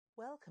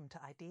Welcome to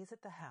Ideas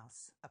at the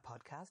House, a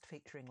podcast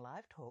featuring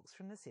live talks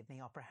from the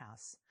Sydney Opera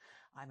House.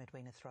 I'm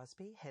Edwina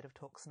Throsby, Head of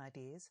Talks and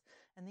Ideas,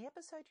 and the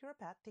episode you're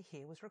about to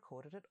hear was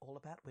recorded at All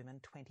About Women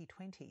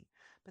 2020.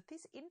 But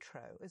this intro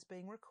is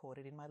being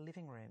recorded in my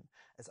living room,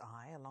 as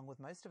I, along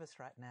with most of us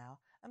right now,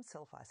 am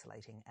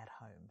self-isolating at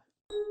home.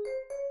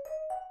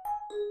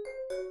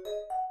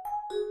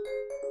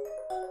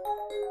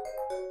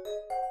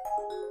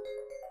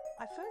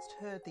 I first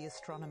heard the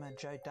astronomer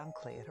Jo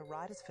Dunkley at a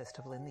writers'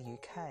 festival in the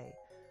UK.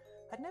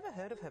 I'd never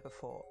heard of her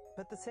before,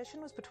 but the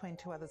session was between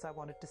two others I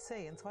wanted to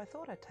see, and so I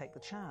thought I'd take the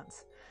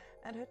chance.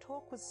 And her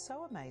talk was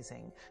so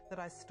amazing that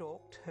I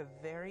stalked her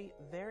very,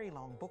 very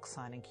long book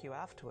signing queue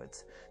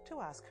afterwards to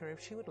ask her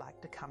if she would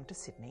like to come to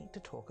Sydney to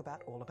talk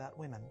about All About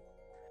Women.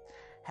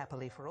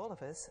 Happily for all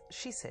of us,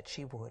 she said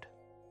she would.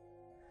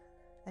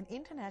 An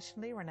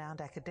internationally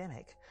renowned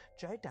academic,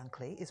 Jo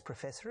Dunkley is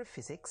Professor of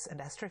Physics and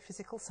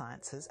Astrophysical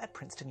Sciences at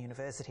Princeton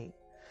University.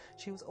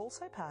 She was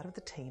also part of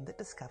the team that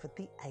discovered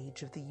the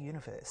age of the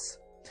universe.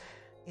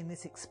 In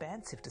this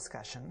expansive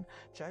discussion,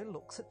 Jo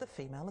looks at the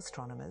female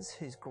astronomers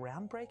whose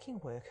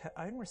groundbreaking work her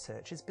own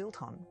research is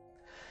built on.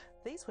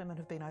 These women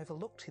have been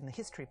overlooked in the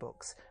history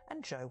books,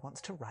 and Jo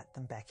wants to write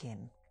them back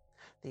in.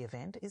 The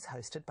event is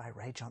hosted by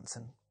Ray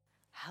Johnson.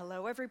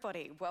 Hello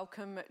everybody,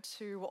 welcome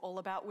to All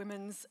About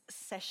Women's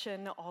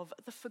session of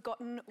the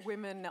Forgotten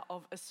Women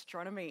of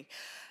Astronomy.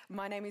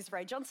 My name is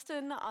Ray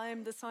Johnston,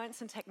 I'm the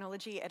Science and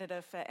Technology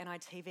Editor for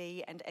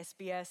NITV and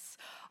SBS.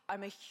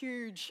 I'm a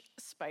huge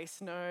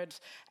space nerd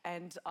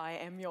and I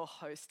am your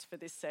host for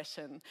this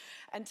session.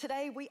 And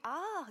today we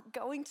are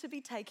going to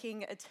be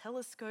taking a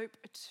telescope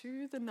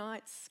to the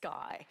night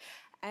sky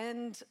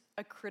and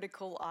a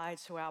critical eye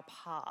to our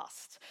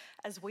past,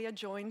 as we are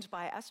joined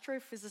by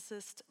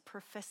astrophysicist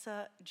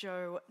Professor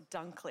Jo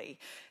Dunkley,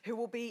 who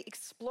will be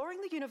exploring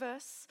the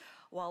universe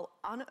while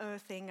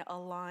unearthing a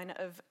line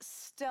of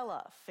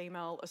stellar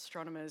female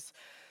astronomers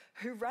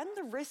who ran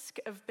the risk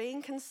of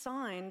being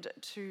consigned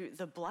to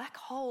the black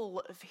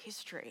hole of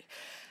history.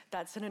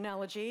 That's an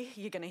analogy.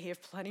 You're going to hear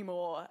plenty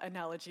more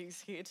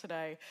analogies here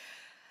today.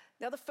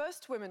 Now, the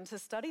first women to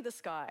study the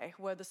sky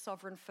were the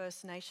sovereign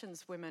First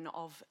Nations women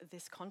of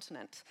this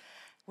continent,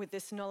 with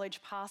this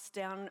knowledge passed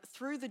down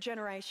through the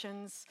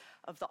generations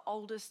of the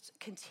oldest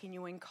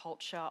continuing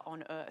culture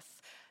on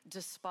Earth,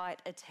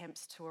 despite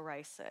attempts to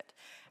erase it.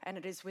 And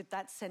it is with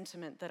that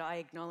sentiment that I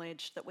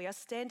acknowledge that we are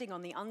standing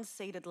on the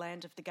unceded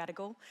land of the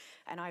Gadigal,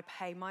 and I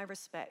pay my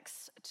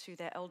respects to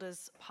their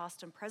elders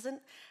past and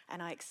present,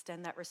 and I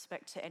extend that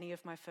respect to any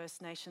of my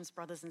First Nations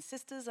brothers and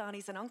sisters,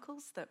 aunties and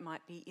uncles that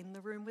might be in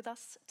the room with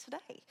us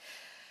today.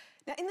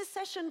 Now, in this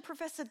session,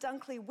 Professor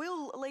Dunkley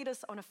will lead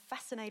us on a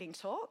fascinating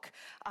talk,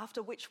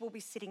 after which we'll be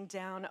sitting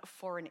down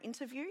for an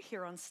interview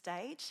here on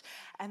stage,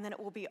 and then it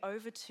will be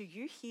over to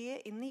you here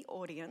in the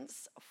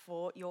audience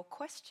for your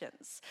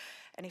questions.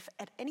 And if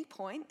at any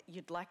point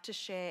you'd like to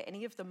share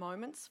any of the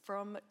moments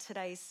from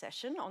today's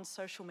session on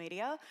social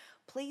media,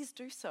 please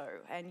do so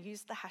and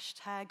use the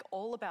hashtag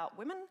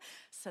AllAboutWomen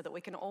so that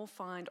we can all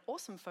find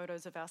awesome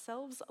photos of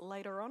ourselves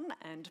later on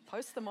and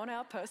post them on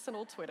our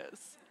personal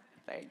Twitters.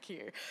 Thank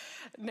you.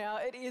 Now,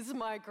 it is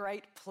my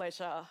great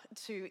pleasure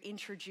to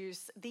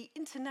introduce the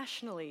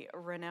internationally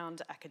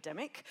renowned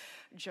academic,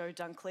 Jo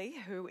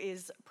Dunkley, who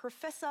is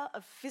Professor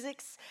of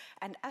Physics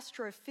and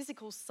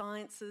Astrophysical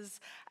Sciences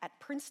at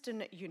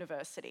Princeton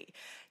University.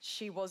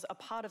 She was a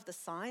part of the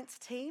science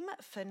team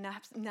for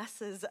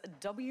NASA's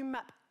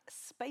WMAP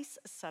space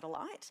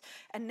satellite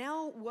and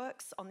now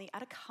works on the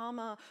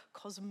Atacama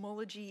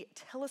Cosmology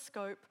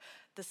Telescope,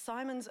 the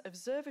Simons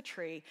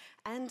Observatory,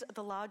 and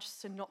the Large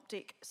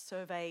Synoptic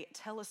Survey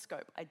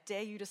Telescope. I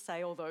dare you to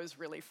say all those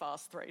really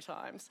fast 3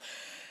 times.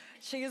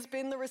 She has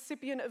been the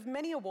recipient of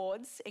many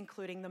awards,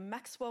 including the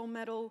Maxwell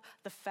Medal,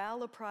 the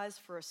Fowler Prize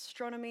for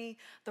Astronomy,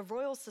 the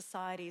Royal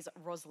Society's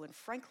Rosalind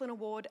Franklin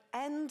Award,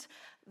 and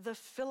the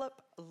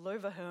Philip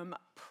Loverherm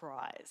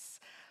Prize.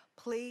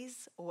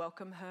 Please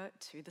welcome her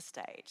to the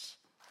stage.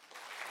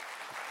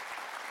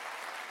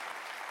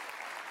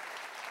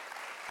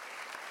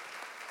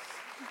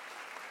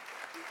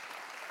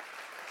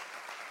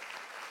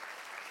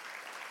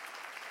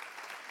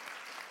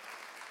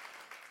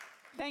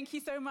 Thank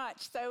you so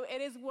much. So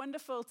it is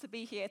wonderful to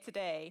be here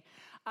today.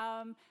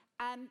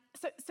 And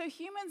so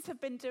humans have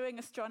been doing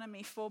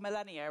astronomy for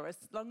millennia. As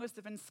long as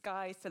there have been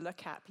skies to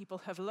look at, people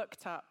have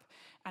looked up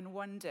and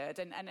wondered.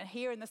 And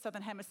here in the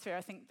Southern Hemisphere,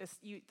 I think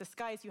the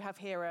skies you have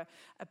here are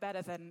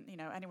better than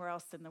anywhere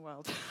else in the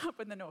world, up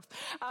in the north.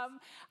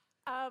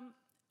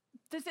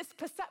 There's this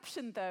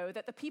perception, though,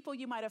 that the people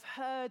you might have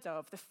heard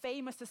of, the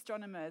famous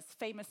astronomers,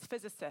 famous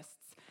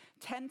physicists,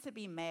 tend to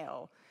be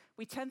male.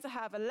 We tend to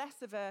have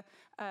less of a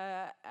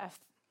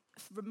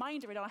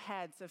reminder in our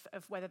heads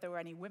of whether there were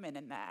any women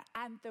in there,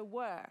 and there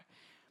were.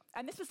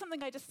 And this was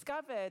something I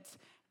discovered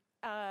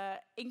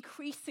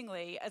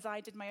increasingly as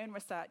I did my own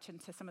research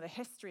into some of the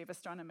history of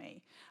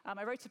astronomy.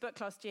 I wrote a book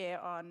last year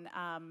on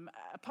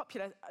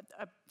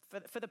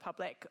for the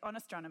public on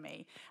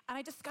astronomy, and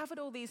I discovered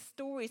all these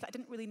stories that I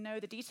didn't really know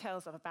the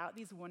details of about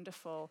these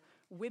wonderful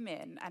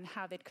women and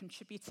how they'd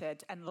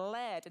contributed and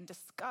led and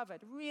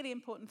discovered really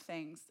important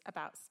things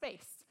about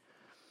space.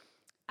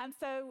 And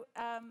so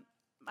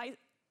my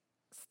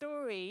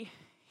story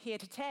here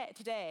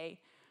today,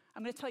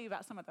 I'm going to tell you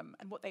about some of them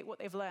and what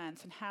they've learned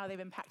and how they've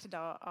impacted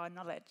our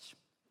knowledge.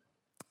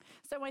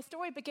 So my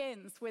story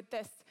begins with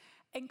this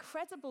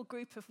incredible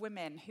group of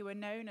women who are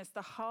known as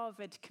the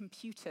Harvard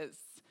Computers.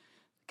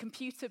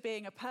 Computer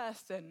being a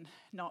person,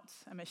 not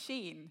a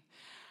machine.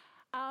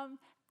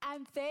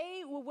 And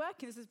they were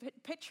working, this is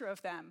a picture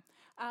of them.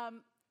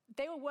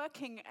 They were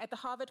working at the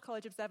Harvard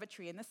College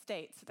Observatory in the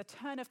States at the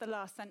turn of the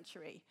last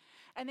century.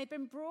 And they'd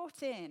been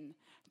brought in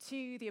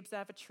to the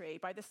observatory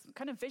by this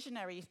kind of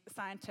visionary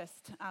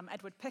scientist,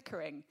 Edward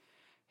Pickering,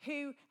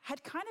 who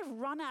had kind of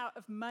run out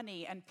of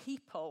money and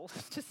people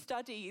to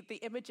study the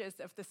images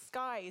of the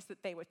skies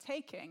that they were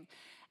taking,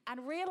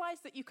 and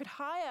realized that you could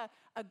hire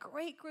a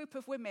great group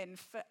of women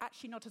for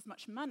actually not as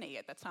much money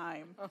at the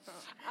time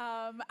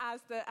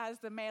as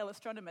the male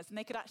astronomers, and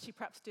they could actually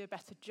perhaps do a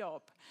better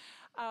job.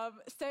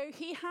 So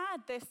he had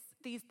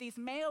these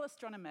male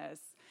astronomers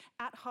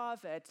at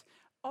Harvard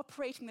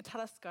operating the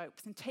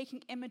telescopes and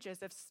taking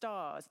images of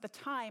stars at the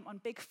time on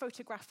big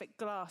photographic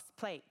glass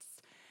plates.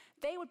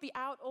 They would be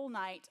out all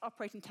night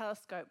operating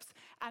telescopes,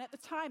 and at the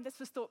time this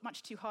was thought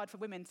much too hard for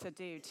women to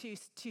do, too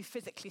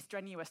physically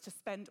strenuous to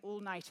spend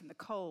all night in the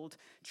cold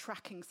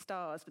tracking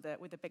stars with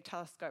a big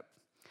telescope.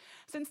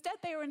 So instead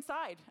they were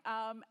inside,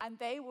 and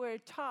they were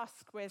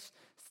tasked with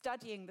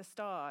studying the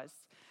stars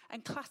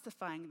and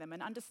classifying them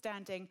and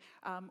understanding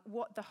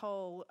what the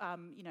whole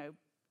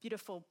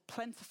beautiful,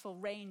 plentiful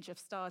range of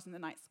stars in the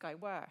night sky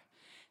were.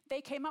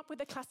 They came up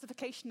with a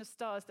classification of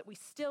stars that we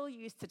still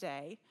use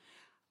today.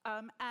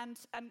 And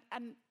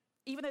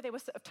even though they were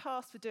sort of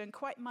tasked with doing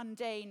quite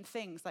mundane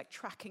things like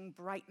tracking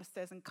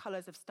brightnesses and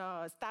colors of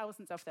stars,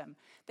 thousands of them,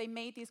 they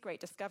made these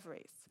great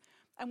discoveries.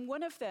 And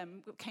one of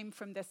them came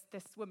from this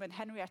woman,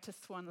 Henrietta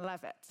Swan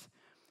Leavitt.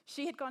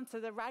 She had gone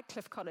to the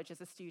Radcliffe College as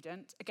a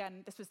student.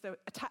 Again, this was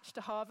attached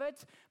to Harvard,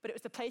 but it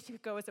was a place you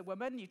could go as a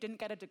woman. You didn't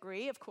get a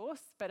degree, of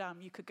course, but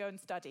you could go and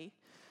study.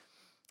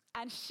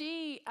 And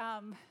she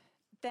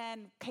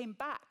then came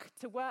back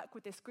to work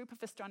with this group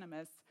of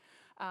astronomers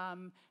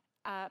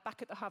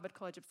back at the Harvard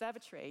College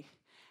Observatory.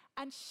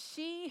 And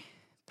she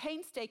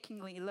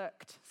painstakingly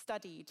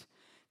studied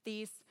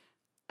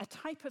a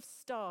type of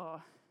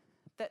star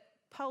that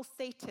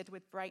pulsated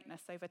with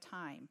brightness over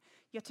time.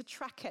 You had to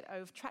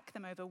track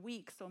them over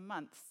weeks or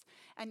months.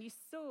 And you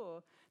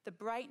saw the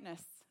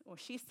brightness, or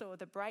she saw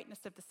the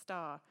brightness of the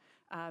star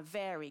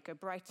vary, go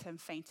brighter and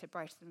fainter,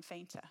 brighter and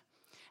fainter.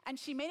 And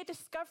she made a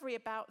discovery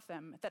about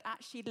them that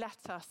actually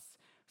let us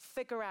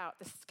figure out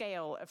the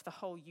scale of the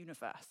whole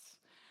universe.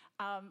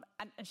 And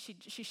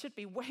she should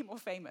be way more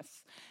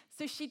famous.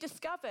 So she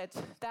discovered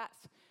that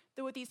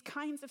there were these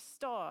kinds of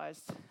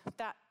stars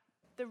that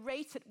the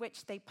rate at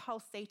which they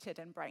pulsated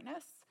in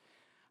brightness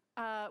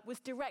was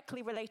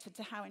directly related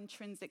to how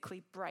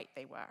intrinsically bright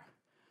they were,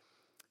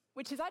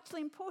 which is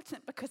actually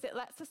important because it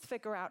lets us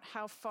figure out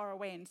how far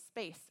away in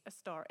space a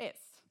star is.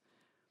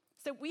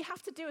 So we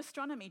have to do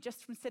astronomy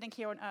just from sitting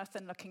here on Earth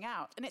and looking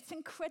out, and it's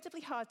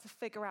incredibly hard to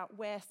figure out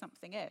where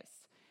something is.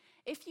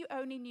 If you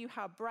only knew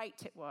how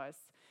bright it was,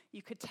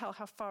 you could tell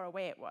how far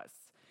away it was.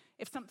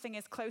 If something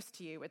is close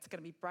to you, it's going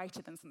to be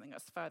brighter than something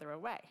that's further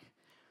away.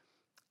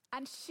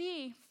 And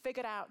she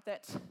figured out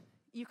that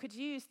you could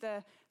use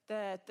the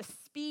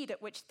speed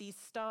at which these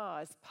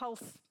stars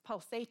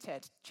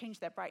pulsated, change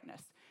their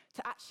brightness,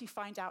 to actually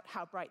find out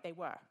how bright they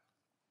were.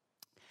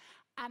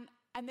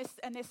 And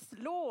this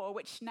law,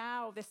 which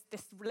now,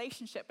 this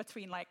relationship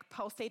between like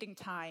pulsating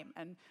time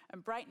and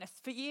brightness,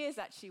 for years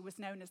actually was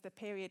known as the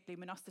period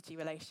luminosity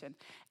relation.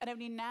 And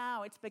only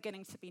now it's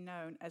beginning to be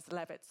known as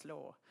Leavitt's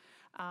law.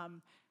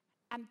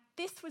 And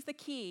this was the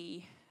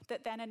key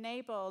that then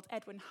enabled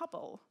Edwin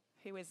Hubble,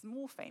 who is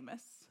more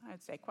famous, I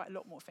would say quite a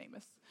lot more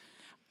famous.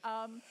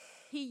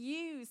 He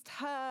used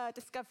her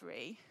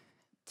discovery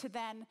to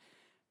then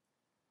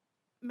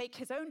make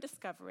his own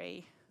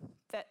discovery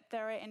that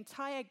there are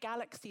entire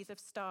galaxies of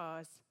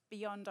stars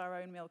beyond our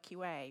own Milky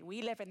Way.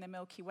 We live in the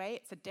Milky Way.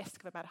 It's a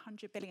disk of about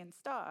 100 billion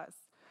stars.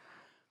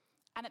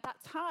 And at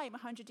that time,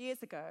 100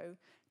 years ago,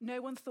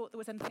 no one thought there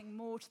was anything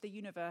more to the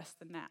universe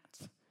than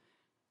that.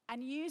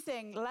 And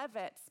using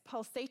Leavitt's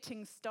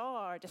pulsating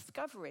star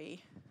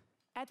discovery,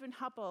 Edwin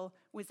Hubble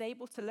was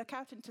able to look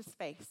out into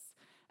space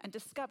and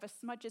discover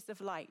smudges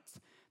of light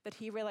that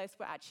he realized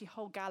were actually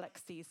whole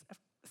galaxies of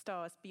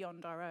stars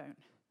beyond our own.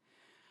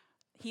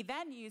 He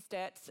then used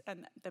it,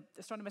 and the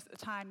astronomers at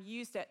the time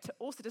used it to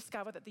also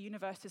discover that the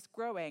universe is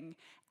growing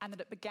and that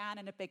it began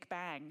in a Big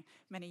Bang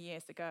many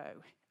years ago.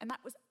 And that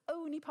was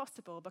only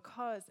possible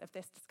because of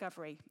this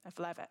discovery of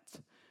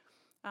Leavitt.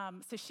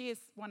 So she is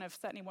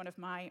certainly one of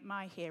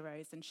my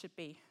heroes and should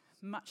be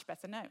much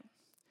better known.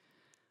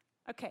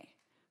 Okay,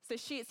 so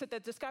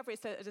the discovery,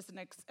 so as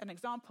an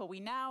example,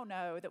 we now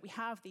know that we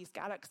have these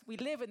galaxies. We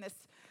live in this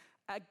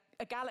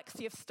a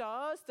galaxy of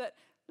stars that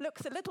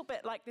looks a little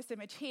bit like this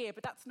image here,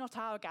 but that's not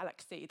our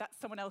galaxy. That's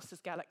someone else's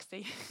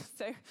galaxy.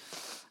 So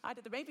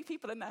maybe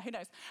people in there, who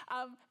knows?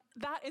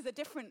 That is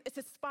it's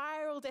a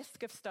spiral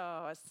disk of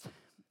stars,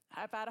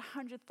 about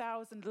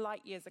 100,000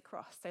 light years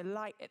across. So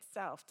light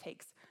itself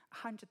takes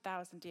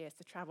 100,000 years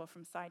to travel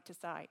from side to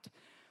side,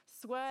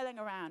 swirling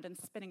around and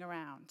spinning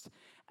around.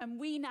 And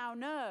we now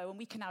know, and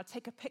we can now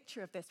take a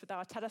picture of this with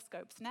our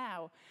telescopes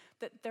now,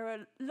 that there are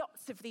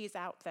lots of these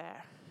out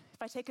there.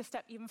 If I take a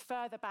step even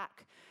further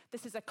back,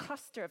 this is a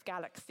cluster of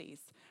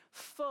galaxies,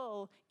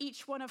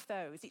 each one of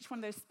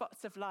those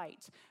spots of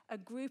light, a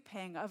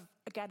grouping of,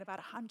 again, about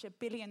 100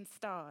 billion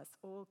stars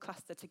all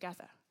clustered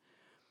together.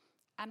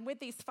 And with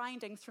these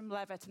findings from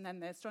Leavitt and then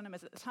the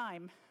astronomers at the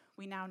time,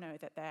 we now know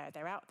that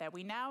they're out there.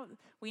 We now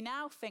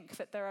think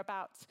that there are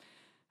about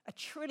 1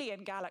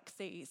 trillion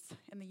galaxies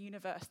in the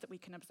universe that we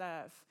can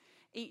observe,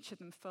 each of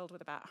them filled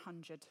with about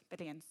 100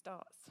 billion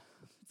stars.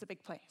 It's a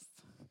big place.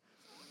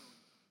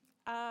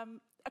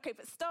 Okay,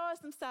 but stars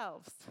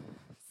themselves.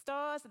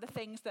 Stars are the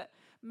things that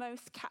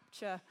most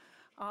capture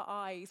our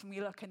eyes when we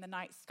look in the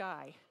night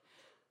sky.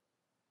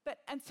 But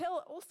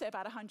until also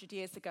about 100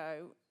 years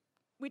ago,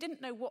 we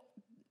didn't know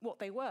what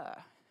they were.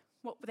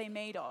 What were they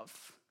made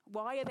of?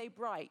 Why are they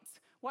bright?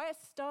 Why are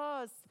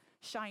stars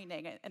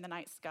shining in the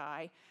night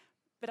sky,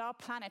 but our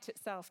planet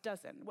itself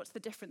doesn't? What's the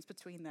difference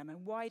between them?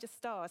 And why do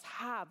stars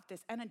have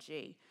this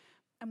energy?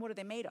 And what are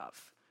they made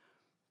of?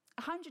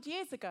 100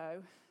 years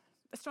ago,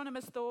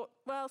 astronomers thought,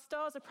 well,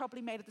 stars are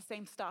probably made of the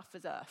same stuff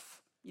as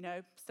Earth.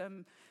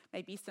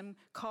 Maybe some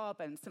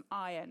carbon, some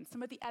iron,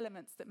 some of the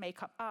elements that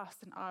make up us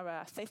and our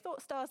Earth. They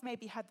thought stars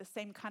maybe had the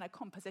same kind of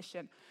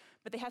composition,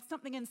 but they had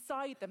something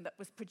inside them that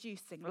was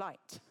producing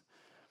light.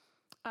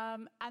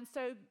 And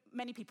so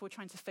many people were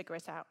trying to figure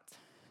it out.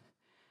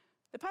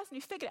 The person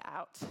who figured it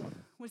out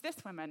was this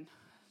woman,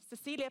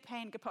 Cecilia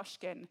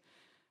Payne-Gaposchkin,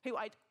 who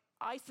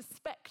I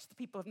suspect the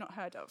people have not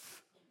heard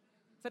of.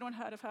 Has anyone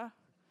heard of her?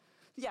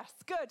 Yes,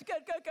 good.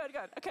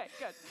 Okay,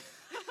 good.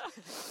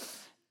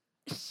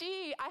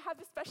 I have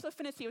a special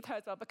affinity with her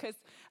as well because,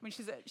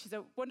 she's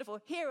a wonderful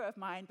hero of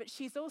mine, but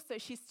she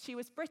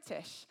was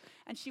British,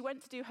 and she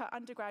went to do her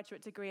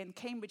undergraduate degree in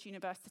Cambridge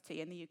University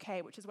in the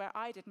UK, which is where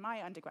I did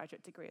my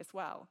undergraduate degree as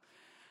well.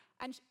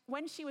 And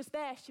when she was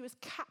there, she was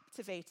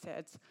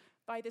captivated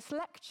by this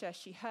lecture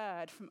she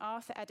heard from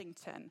Arthur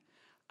Eddington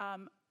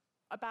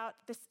about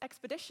this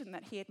expedition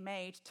that he had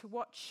made to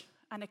watch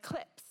an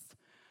eclipse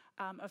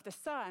of the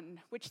sun,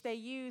 which they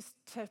used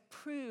to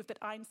prove that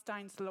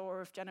Einstein's law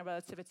of general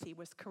relativity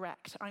was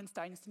correct.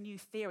 Einstein's new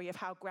theory of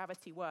how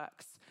gravity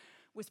works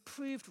was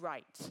proved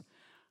right.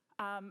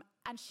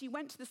 And she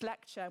went to this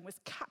lecture and was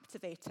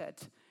captivated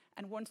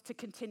and wanted to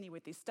continue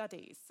with these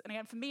studies. And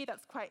again, for me,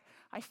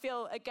 I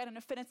feel, again, an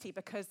affinity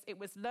because it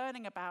was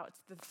learning about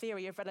the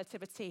theory of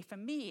relativity for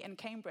me in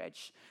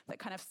Cambridge that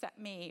kind of set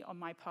me on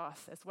my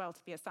path as well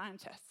to be a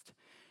scientist.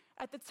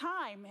 At the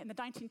time, in the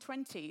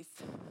 1920s,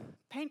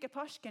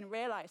 Payne-Gaposchkin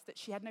realized that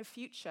she had no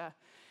future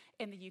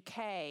in the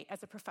UK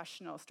as a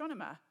professional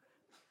astronomer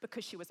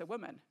because she was a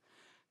woman.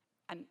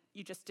 And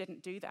you just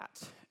didn't do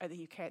that at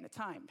the UK at the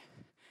time.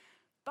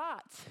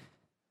 But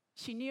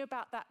she knew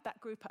about that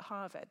group at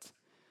Harvard.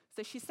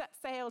 So she set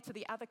sail to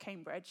the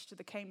Cambridge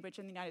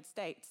in the United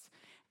States,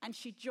 and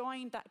she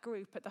joined that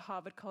group at the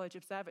Harvard College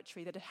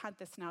Observatory that had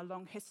this now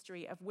long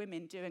history of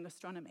women doing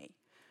astronomy.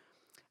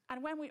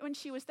 And when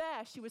she was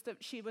there, she was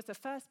the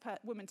first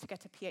woman to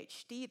get a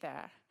PhD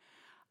there.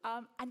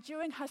 And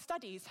during her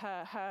studies,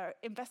 her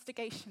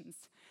investigations,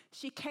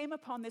 she came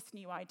upon this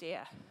new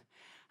idea.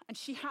 And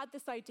she had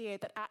this idea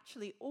that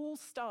actually all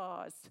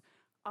stars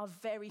are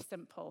very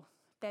simple.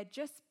 They're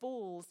just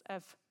balls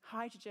of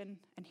hydrogen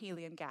and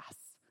helium gas,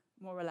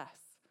 more or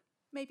less.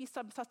 Maybe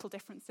some subtle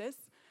differences,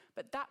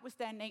 but that was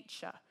their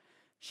nature.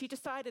 She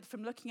decided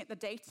from looking at the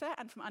data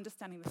and from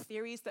understanding the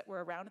theories that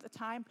were around at the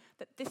time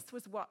that this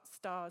was what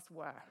stars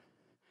were.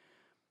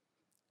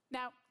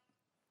 Now,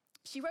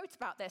 she wrote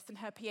about this in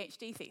her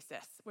PhD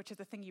thesis, which is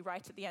the thing you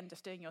write at the end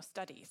of doing your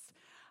studies.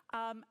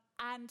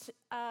 And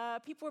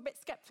people were a bit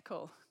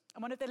skeptical.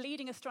 And one of the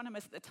leading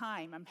astronomers at the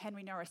time,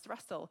 Henry Norris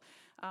Russell,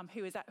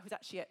 who was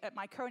actually at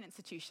my current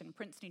institution,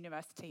 Princeton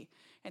University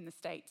in the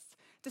States,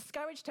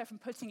 discouraged her from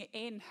putting it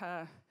in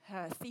her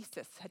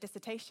thesis, her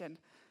dissertation.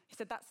 He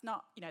said, that's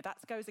not, that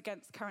goes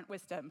against current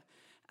wisdom.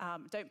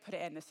 Don't put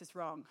it in, this is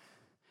wrong.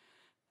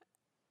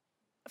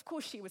 Of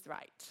course she was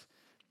right.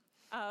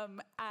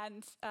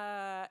 And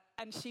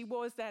she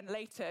was then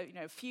later,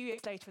 a few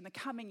years later, in the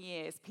coming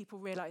years, people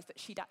realized that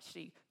she'd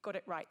actually got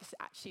it right. This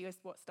actually is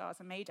what stars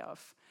are made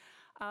of.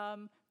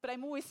 But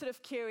I'm always sort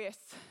of curious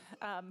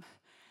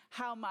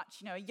how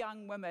much, a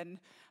young woman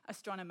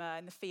astronomer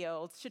in the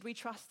field, should we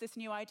trust this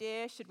new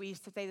idea? Should we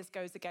say this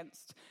goes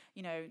against,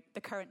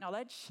 the current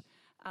knowledge?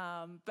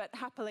 But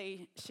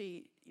happily,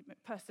 she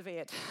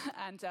persevered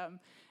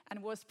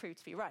and was proved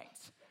to be right.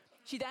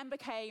 She then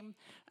became,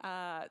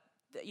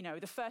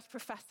 the first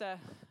professor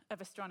of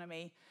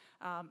astronomy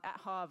at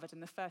Harvard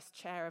and the first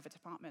chair of a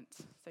department.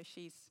 So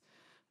she's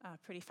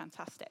pretty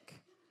fantastic.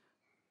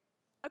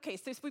 okay,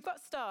 so we've got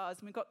stars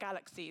and we've got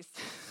galaxies.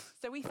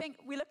 So we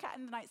look out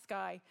in the night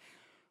sky,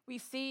 we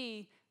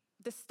see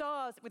the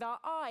stars with our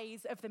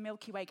eyes of the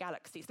Milky Way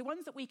galaxies. The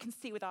ones that we can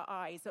see with our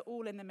eyes are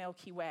all in the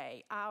Milky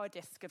Way, our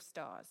disk of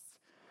stars.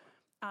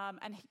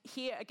 And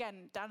here,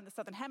 again, down in the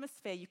southern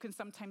hemisphere, you can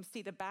sometimes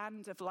see the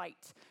band of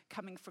light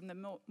coming from the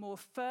more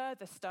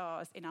further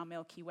stars in our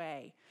Milky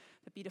Way,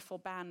 the beautiful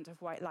band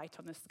of white light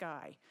on the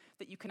sky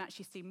that you can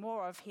actually see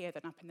more of here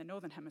than up in the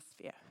northern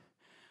hemisphere.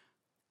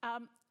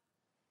 And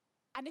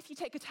if you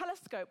take a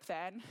telescope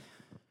then,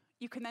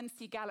 you can then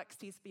see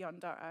galaxies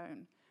beyond our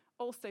own,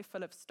 also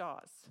full of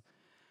stars.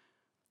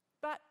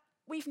 But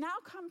we've now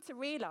come to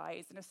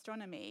realize in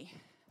astronomy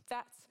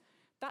that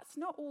that's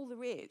not all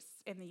there is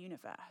in the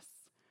universe.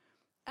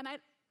 And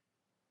I've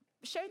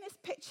shown this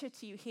picture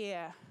to you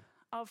here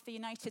of the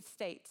United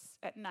States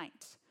at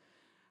night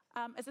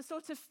as a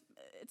sort of,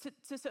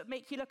 to sort of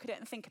make you look at it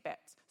and think a bit.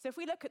 So if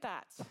we look at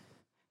that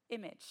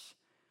image,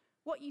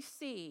 what you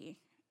see,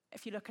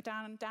 if you look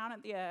down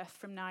at the Earth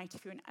from night,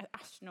 if you're an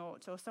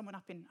astronaut or someone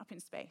up in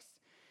space,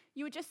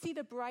 you would just see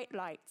the bright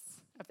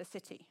lights of the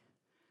city.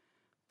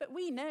 But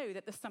we know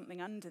that there's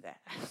something under there,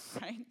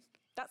 right?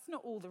 That's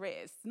not all there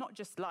is, not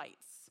just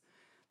lights.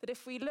 That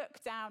if we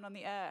look down on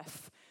the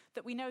Earth,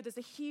 that we know there's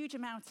a huge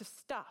amount of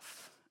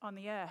stuff on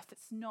the Earth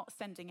that's not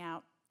sending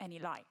out any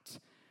light.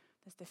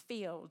 There's the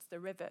fields, the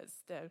rivers,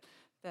 the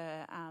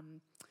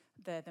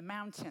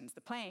mountains, the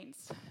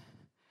plains.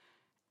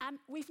 And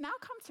we've now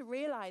come to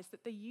realize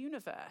that the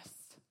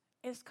universe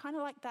is kind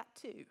of like that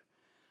too.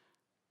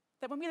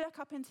 That when we look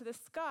up into the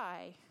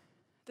sky,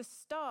 the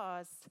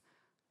stars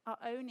are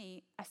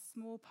only a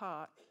small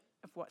part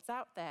of what's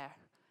out there.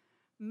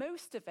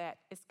 Most of it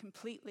is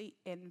completely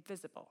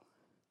invisible.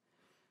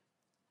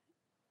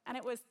 And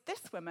it was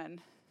this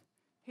woman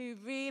who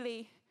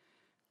really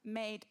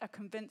made a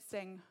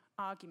convincing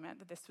argument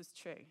that this was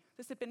true.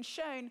 This had been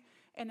shown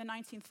in the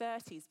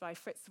 1930s by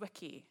Fritz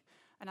Zwicky,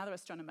 another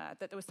astronomer,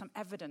 that there was some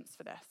evidence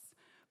for this.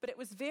 But it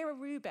was Vera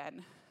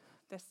Rubin,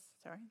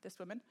 this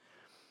woman,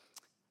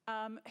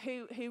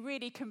 who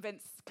really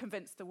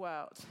convinced the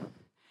world.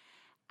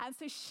 And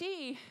so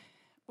she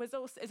is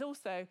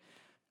also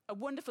a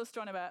wonderful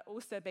astronomer,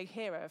 also a big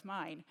hero of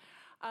mine.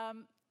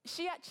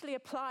 She actually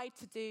applied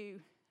to do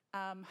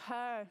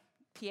her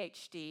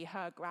PhD,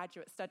 her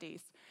graduate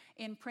studies,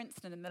 in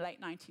Princeton in the late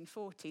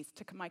 1940s,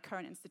 to my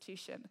current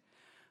institution.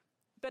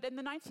 But in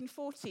the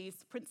 1940s,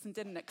 Princeton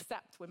didn't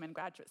accept women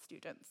graduate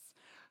students,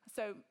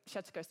 so she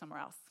had to go somewhere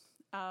else.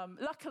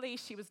 Luckily,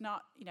 she was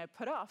not,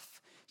 put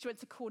off. She went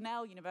to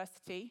Cornell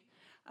University,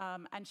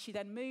 and she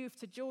then moved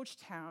to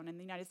Georgetown in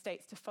the United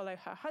States to follow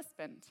her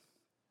husband.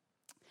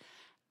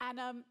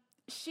 And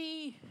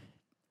she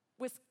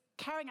was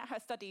carrying out her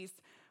studies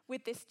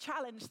with this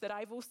challenge that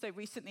I've also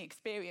recently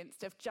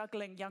experienced of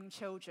juggling young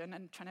children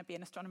and trying to be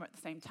an astronomer at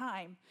the same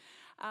time.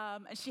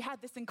 And she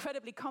had this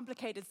incredibly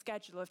complicated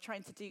schedule of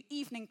trying to do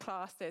evening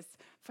classes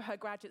for her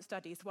graduate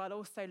studies while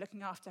also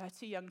looking after her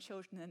two young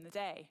children in the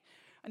day.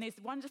 And these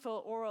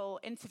wonderful oral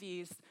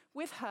interviews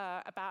with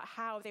her about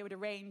how they would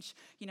arrange,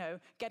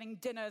 getting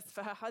dinners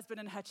for her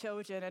husband and her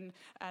children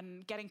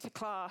and getting to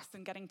class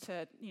and getting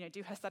to,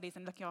 do her studies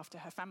and looking after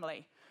her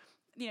family.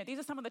 These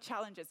are some of the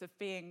challenges of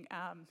being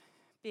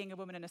a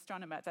woman and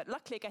astronomer that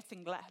luckily are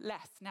getting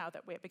less now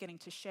that we're beginning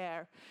to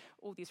share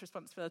all these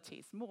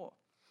responsibilities more.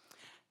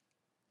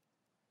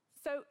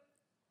 So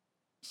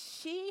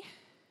she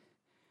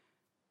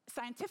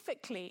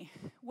scientifically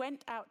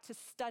went out to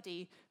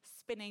study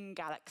spinning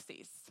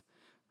galaxies.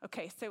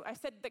 Okay, so I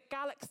said that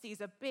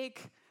galaxies are big.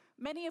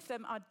 Many of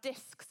them are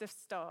disks of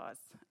stars,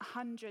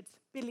 100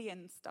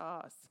 billion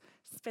stars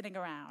spinning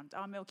around.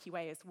 Our Milky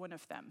Way is one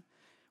of them.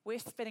 We're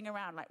spinning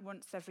around like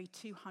once every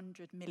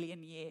 200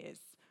 million years.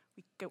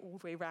 We go all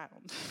the way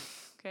around.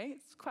 Okay,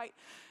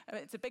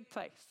 it's a big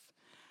place.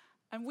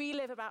 And we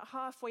live about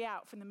halfway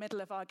out from the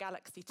middle of our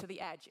galaxy to the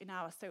edge in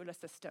our solar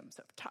system,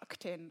 sort of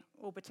tucked in,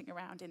 orbiting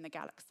around in the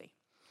galaxy.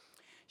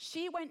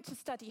 She went to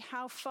study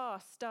how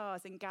fast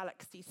stars in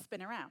galaxies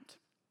spin around.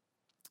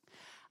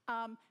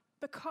 And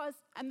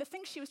the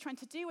thing she was trying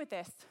to do with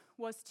this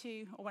or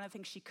one of the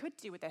things she could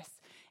do with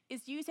this,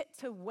 is use it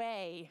to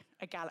weigh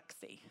a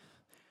galaxy.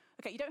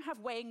 Okay, you don't have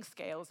weighing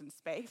scales in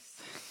space.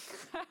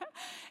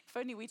 If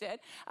only we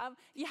did.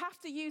 You have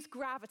to use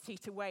gravity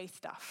to weigh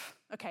stuff.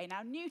 Okay,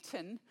 now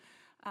Newton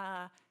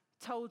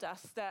told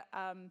us that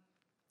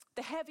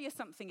the heavier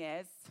something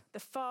is, the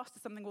faster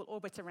something will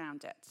orbit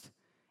around it.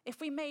 If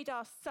we made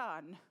our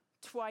sun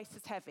twice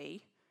as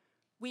heavy,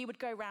 we would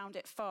go around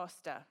it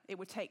faster. It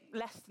would take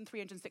less than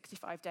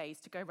 365 days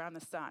to go around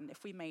the sun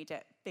if we made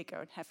it bigger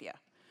and heavier.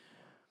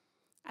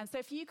 And so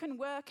if you can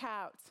work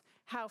out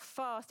how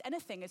fast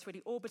anything is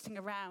really orbiting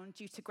around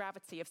due to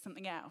gravity of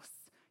something else,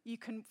 you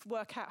can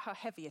work out how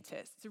heavy it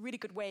is. It's a really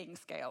good weighing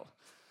scale.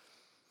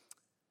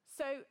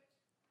 So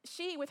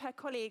she, with her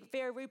colleague,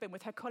 Vera Rubin,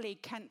 with her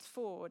colleague Kent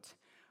Ford,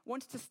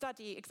 wanted to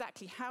study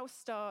exactly how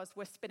stars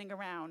were spinning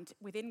around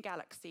within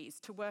galaxies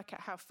to work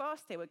out how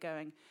fast they were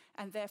going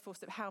and therefore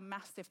sort of how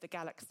massive the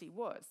galaxy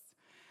was.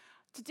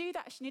 To do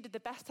that, she needed the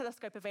best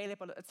telescope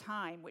available at the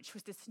time, which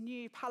was this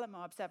new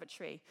Palomar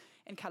Observatory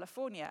in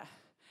California.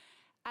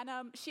 And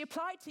she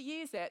applied to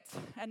use it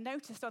and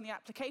noticed on the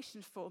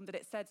application form that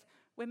it said,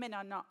 women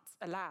are not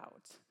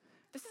allowed.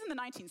 This is in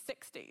the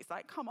 1960s,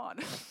 like, come on.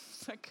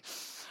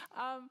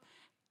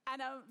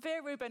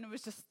 Vera Rubin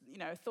was just,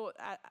 thought,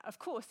 of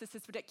course, this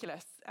is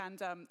ridiculous,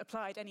 and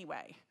applied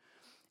anyway.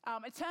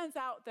 It turns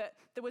out that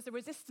there was a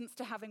resistance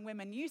to having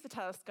women use the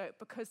telescope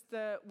because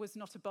there was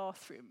not a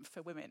bathroom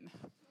for women.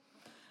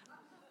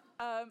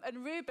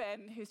 And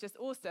Rubin, who's just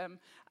awesome,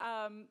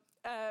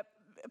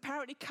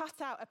 apparently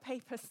cut out a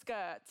paper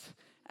skirt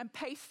and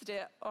pasted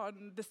it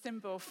on the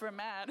symbol for a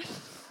man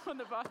on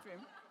the bathroom.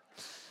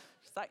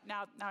 She's like,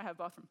 now I have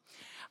a bathroom.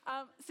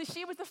 So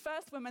she was the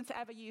first woman to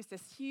ever use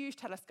this huge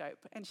telescope,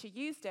 and she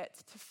used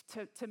it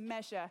to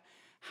measure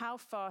how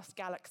fast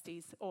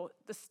galaxies, or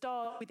the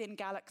stars within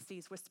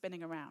galaxies, were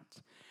spinning around.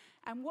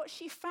 And what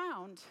she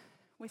found,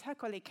 with her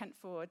colleague Kent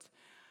Ford,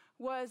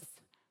 was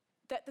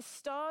that the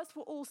stars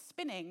were all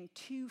spinning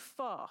too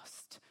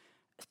fast,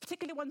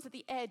 particularly ones at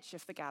the edge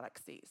of the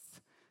galaxies.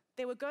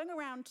 They were going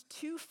around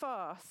too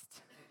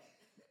fast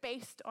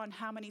based on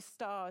how many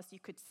stars you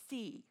could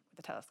see with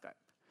the telescope.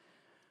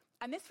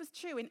 And this was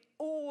true in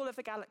all of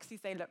the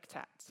galaxies they looked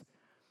at.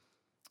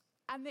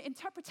 And the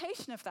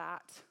interpretation of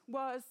that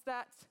was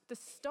that the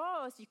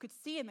stars you could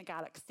see in the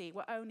galaxy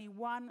were only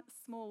one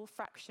small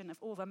fraction of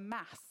all the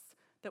mass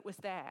that was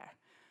there.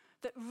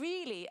 That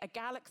really a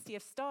galaxy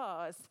of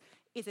stars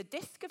is a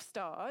disk of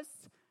stars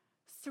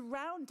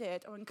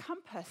surrounded or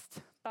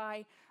encompassed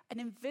by an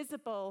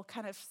invisible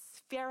kind of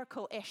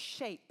spherical-ish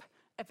shape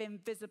of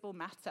invisible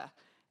matter,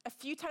 a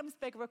few times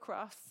bigger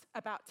across,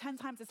 about 10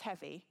 times as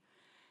heavy,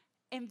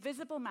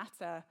 invisible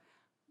matter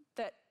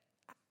that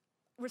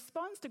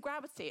responds to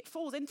gravity. It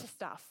falls into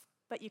stuff,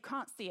 but you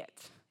can't see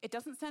it. It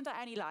doesn't send out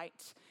any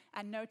light,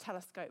 and no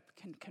telescope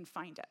can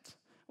find it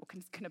or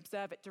can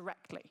observe it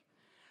directly.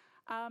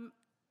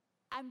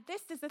 And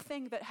this is the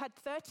thing that had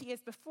 30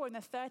 years before, in the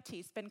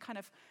 30s, been kind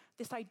of,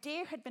 this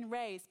idea had been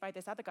raised by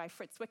this other guy,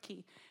 Fritz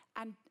Zwicky,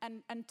 and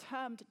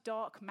termed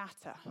dark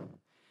matter.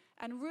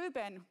 And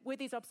Rubin, with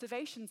these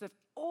observations of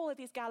all of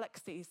these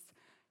galaxies,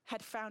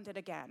 had found it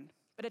again.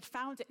 But had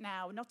found it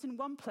now, not in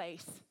one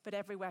place, but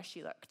everywhere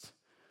she looked.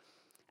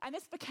 And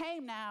this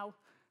became now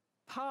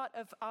part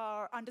of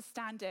our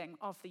understanding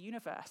of the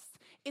universe.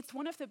 It's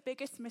one of the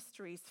biggest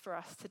mysteries for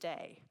us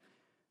today.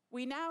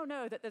 We now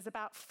know that there's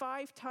about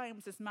 5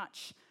 times as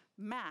much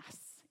mass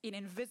in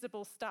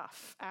invisible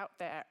stuff out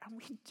there, and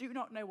we do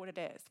not know what it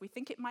is. We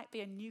think it might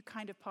be a new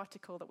kind of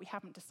particle that we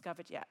haven't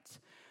discovered yet.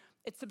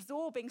 It's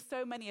absorbing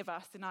so many of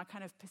us in our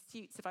kind of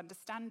pursuits of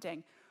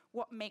understanding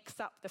what makes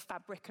up the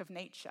fabric of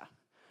nature.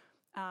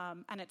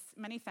 And it's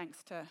many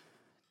thanks to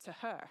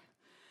her.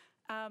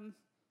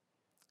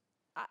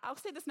 I'll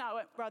say this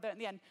now rather in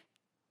the end.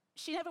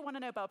 She never won a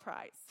Nobel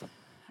Prize.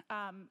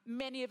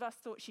 Many of us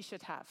thought she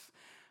should have.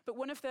 But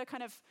one of the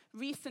kind of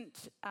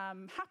recent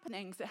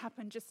happenings that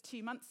happened just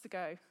 3 months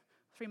ago,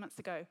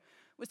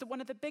 was that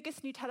one of the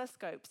biggest new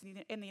telescopes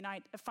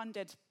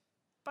funded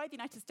by the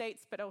United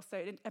States, but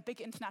also a big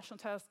international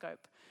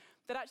telescope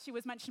that actually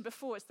was mentioned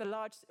before. It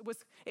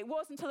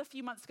was until a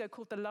few months ago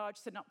called the Large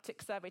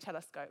Synoptic Survey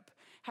Telescope,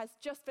 has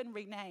just been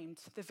renamed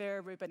the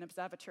Vera Rubin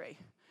Observatory.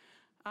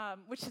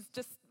 Which is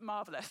just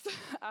marvelous.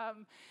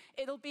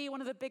 It'll be one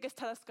of the biggest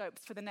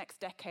telescopes for the next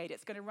decade.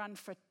 It's going to run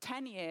for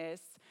 10 years.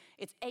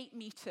 It's 8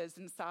 meters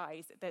in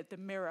size, the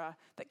mirror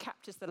that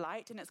captures the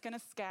light, and it's going to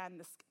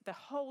scan the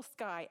whole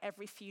sky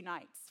every few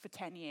nights for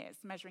 10 years,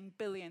 measuring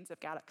billions of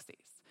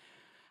galaxies.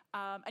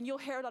 And you'll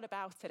hear a lot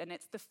about it, and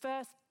it's the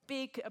first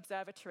big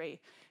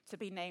observatory to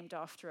be named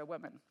after a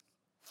woman.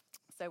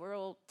 So we're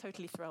all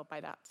totally thrilled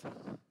by that.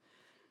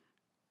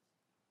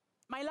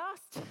 My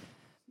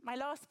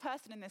last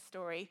person in this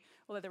story,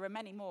 although there are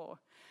many more,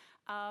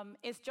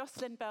 is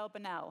Jocelyn Bell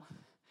Burnell.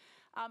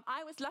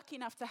 I was lucky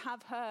enough to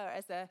have her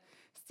as a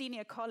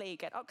senior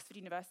colleague at Oxford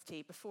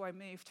University before I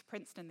moved to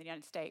Princeton in the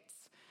United States.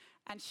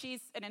 And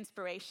she's an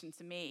inspiration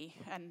to me,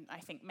 and I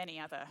think many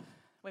other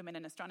women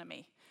in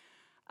astronomy.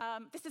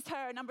 This is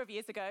her a number of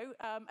years ago.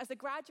 As a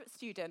graduate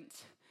student,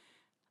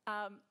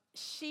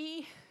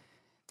 she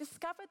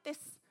discovered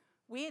this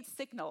weird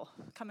signal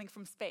coming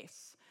from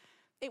space.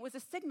 It was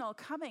a signal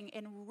coming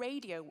in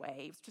radio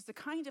waves, which is a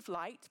kind of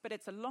light, but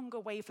it's a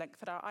longer wavelength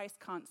that our eyes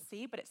can't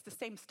see, but it's the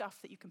same stuff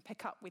that you can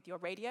pick up with your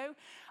radio.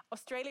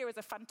 Australia is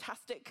a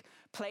fantastic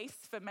place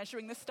for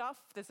measuring this stuff.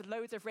 There's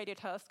loads of radio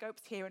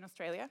telescopes here in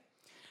Australia.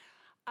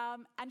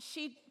 And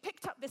she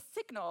picked up this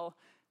signal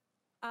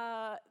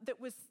that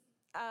was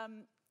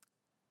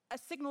a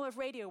signal of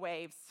radio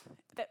waves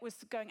that was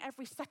going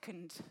every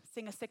second,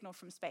 seeing a signal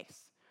from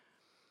space.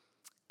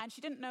 And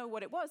she didn't know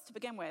what it was to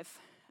begin with.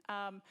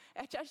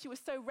 It actually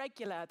was so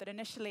regular that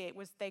initially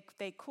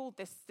they called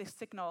this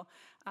signal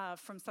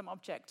from some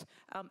object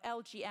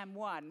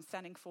LGM1,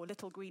 standing for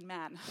Little Green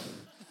Man.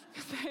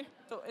 So,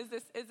 thought, is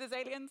this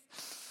aliens?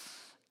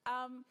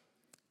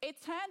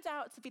 It turned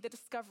out to be the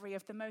discovery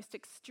of the most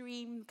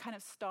extreme kind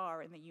of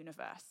star in the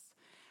universe.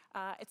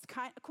 It's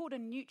called a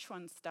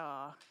neutron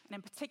star. And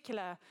in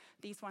particular,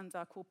 these ones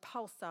are called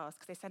pulsars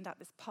because they send out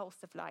this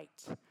pulse of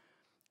light.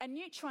 A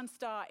neutron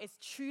star is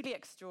truly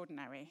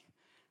extraordinary.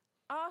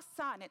 Our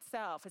sun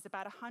itself is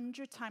about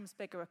 100 times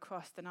bigger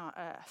across than our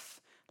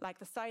Earth, like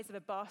the size of a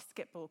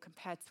basketball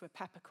compared to a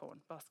peppercorn.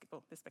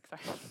 Basketball, this big,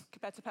 sorry,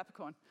 compared to a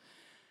peppercorn.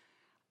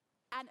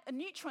 And a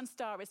neutron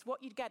star is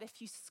what you'd get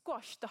if you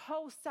squashed the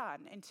whole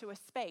sun into a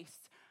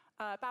space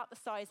about the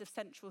size of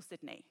central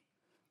Sydney.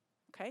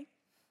 Okay?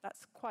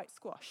 That's quite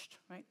squashed,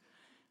 right?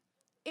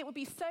 It would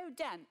be so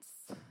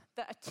dense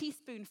that a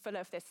teaspoonful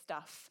of this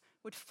stuff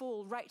would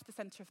fall right to the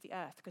center of the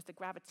Earth because the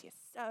gravity is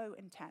so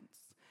intense.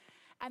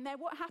 And then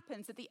what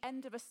happens at the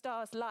end of a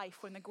star's life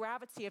when the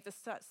gravity of the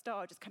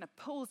star just kind of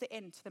pulls it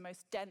into the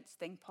most dense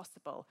thing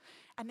possible?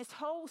 And this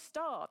whole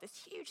star,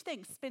 this huge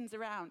thing, spins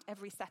around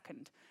every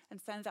second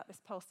and sends out this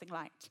pulsing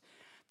light.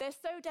 They're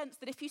so dense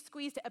that if you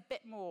squeezed it a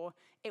bit more,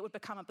 it would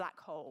become a black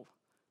hole.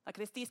 Like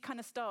there's these kind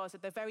of stars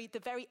at the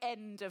very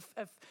end of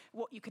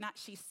what you can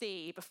actually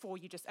see before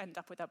you just end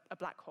up with a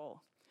black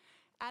hole.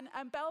 And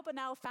Belle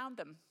Burnell found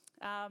them.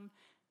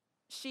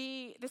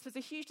 This was a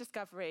huge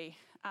discovery.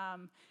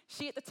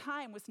 She, at the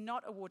time, was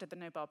not awarded the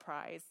Nobel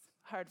Prize.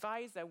 Her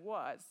advisor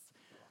was.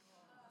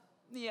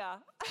 Yeah.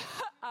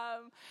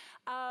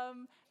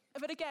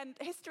 But again,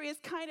 history is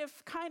kind of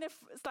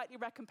slightly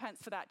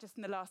recompensed for that just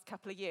in the last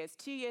couple of years.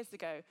 2 years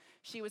ago,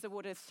 she was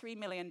awarded a $3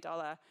 million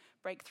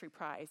breakthrough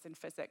prize in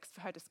physics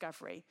for her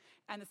discovery.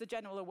 And there's a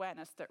general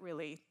awareness that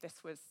really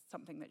this was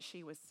something that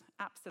she was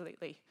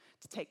absolutely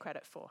to take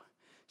credit for.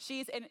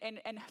 She's, in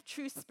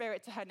true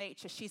spirit to her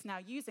nature, she's now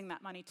using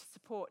that money to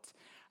support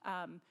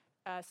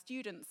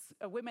students,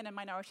 women and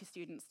minority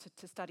students,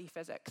 to study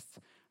physics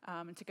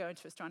and to go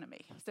into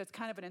astronomy. So it's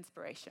kind of an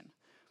inspiration.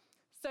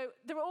 So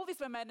there are all these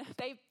women.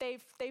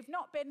 They've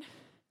not been,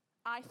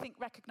 I think,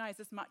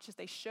 recognized as much as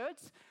they should.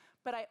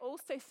 But I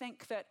also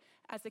think that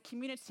as a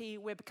community,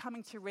 we're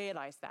coming to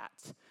realize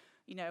that.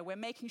 You know, we're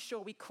making sure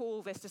we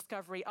call this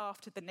discovery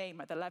after the name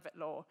of the Leavitt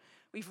Law.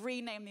 We've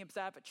renamed the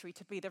observatory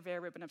to be the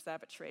Vera Rubin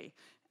Observatory.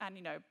 And,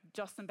 you know,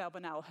 Jocelyn Belle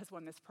Burnell has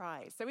won this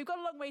prize. So we've got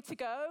a long way to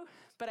go,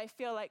 but I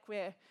feel like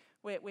we're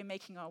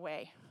making our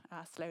way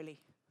slowly.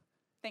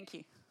 Thank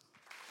you.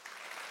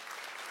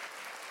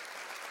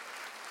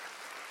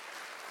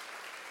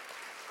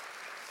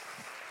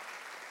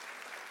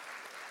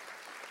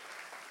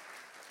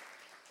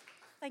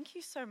 Thank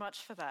you so much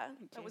for that.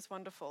 That was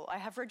wonderful. I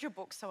have read your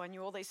book, so I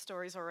knew all these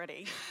stories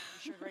already.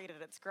 You should read it.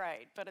 It's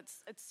great. But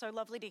it's so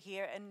lovely to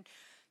hear. And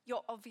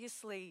you're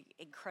obviously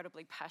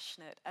incredibly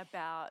passionate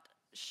about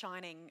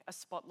shining a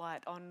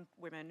spotlight on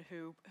women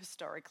who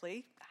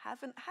historically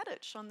haven't had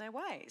it shone their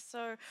way.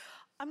 So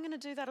I'm going to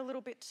do that a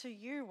little bit to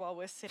you while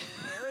we're sitting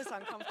here, as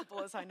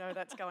uncomfortable as I know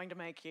that's going to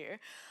make you.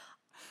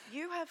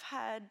 You have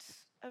had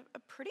a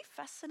pretty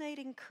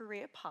fascinating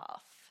career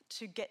path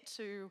to get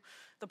to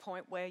the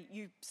point where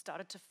you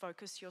started to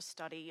focus your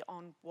study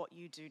on what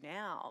you do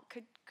now.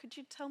 Could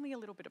you tell me a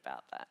little bit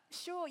about that?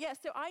 Sure, yeah.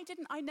 So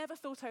I never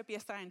thought I'd be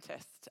a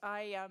scientist.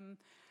 I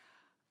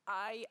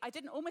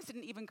almost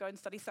didn't even go and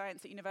study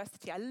science at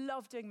university. I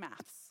loved doing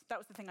maths. That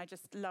was the thing I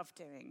just loved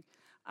doing.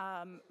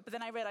 But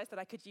then I realized that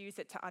I could use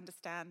it to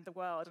understand the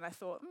world, and I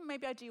thought,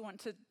 maybe I do want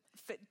to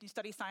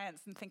study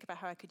science and think about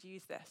how I could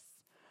use this.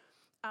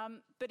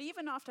 But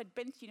even after I'd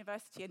been to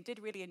university and did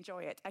really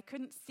enjoy it, I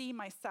couldn't see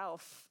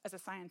myself as a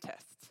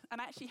scientist. And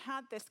I actually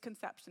had this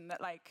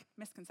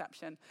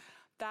misconception,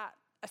 that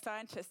a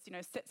scientist,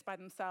 sits by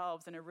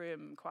themselves in a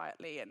room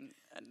quietly and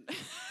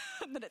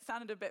that it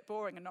sounded a bit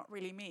boring and not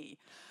really me.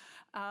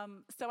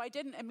 So I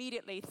didn't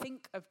immediately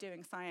think of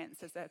doing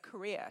science as a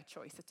career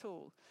choice at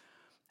all.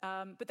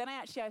 But then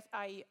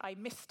I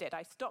missed it.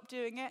 I stopped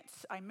doing it.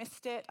 I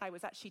missed it. I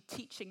was actually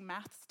teaching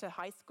maths to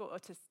high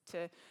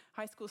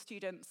school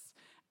students,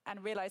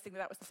 and realizing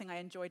that was the thing I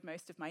enjoyed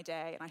most of my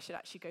day, and I should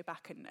actually go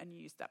back and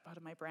use that part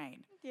of my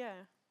brain. Yeah.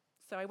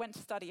 So I went to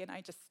study, and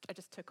I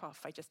just took off.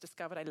 I just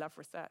discovered I love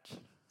research.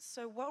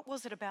 So what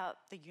was it about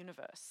the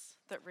universe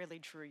that really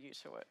drew you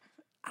to it?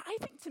 I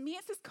think to me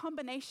it's this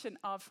combination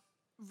of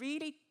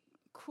really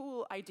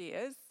cool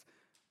ideas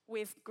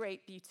with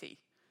great beauty.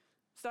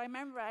 So I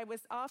remember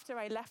after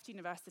I left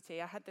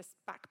university, I had this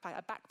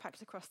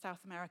backpacked across South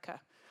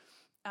America.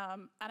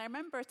 And I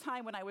remember a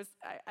time when I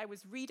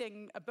was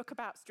reading a book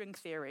about string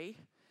theory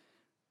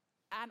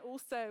and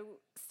also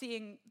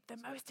seeing the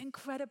most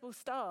incredible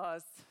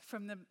stars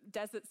from the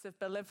deserts of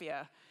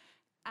Bolivia.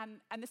 And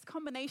this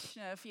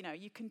combination of,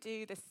 you can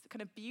do this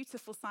kind of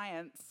beautiful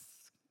science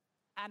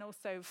and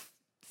also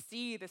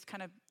see this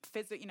kind of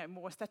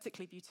more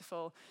aesthetically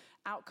beautiful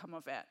outcome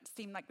of it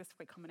seemed like this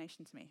great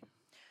combination to me.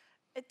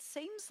 It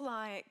seems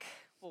like,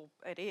 well,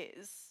 it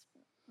is,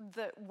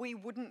 that we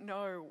wouldn't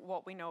know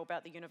what we know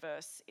about the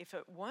universe if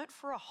it weren't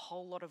for a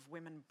whole lot of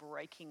women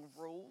breaking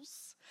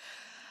rules,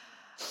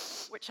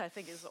 which I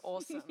think is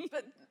awesome.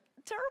 But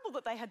terrible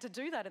that they had to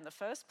do that in the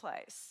first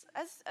place.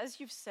 As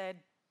you've said,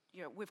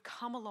 we've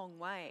come a long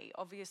way,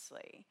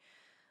 obviously.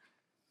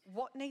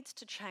 What needs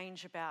to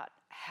change about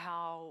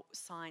how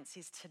science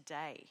is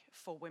today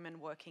for women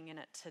working in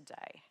it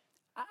today?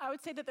 I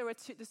would say that there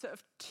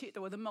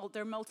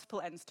are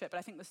multiple ends to it, but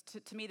I think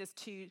to me there's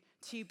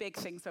two big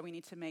things where we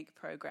need to make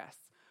progress.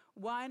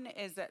 One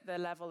is at the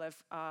level of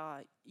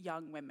our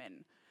young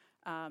women,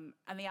 and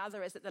the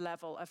other is at the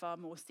level of our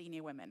more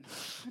senior women.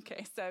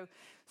 Okay, so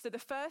the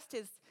first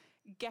is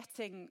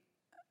getting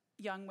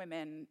young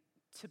women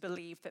to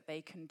believe that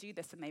they can do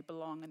this and they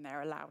belong and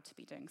they're allowed to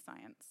be doing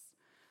science.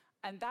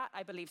 And that,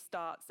 I believe,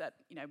 starts at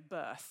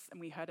birth. And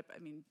we heard,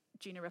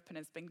 Gina Rippon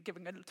has been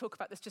giving a talk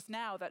about this just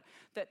now, that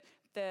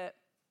the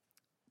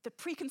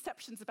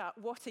preconceptions about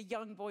what a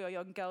young boy or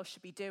young girl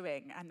should be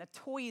doing and the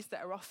toys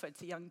that are offered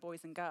to young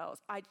boys and girls,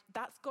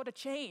 that's got to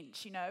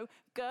change,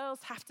 Girls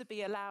have to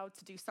be allowed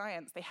to do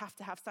science. They have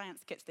to have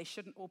science kits. They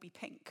shouldn't all be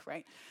pink,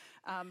 right?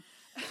 I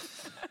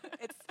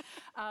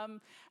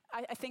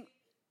think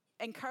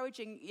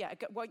encouraging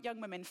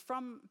young women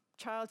from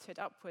childhood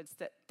upwards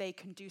that they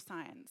can do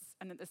science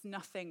and that there's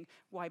no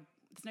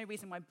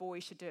reason why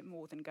boys should do it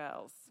more than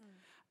girls.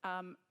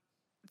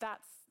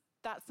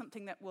 That's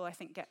something that will, I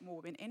think, get more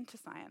women into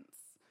science.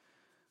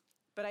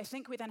 But I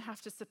think we then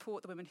have to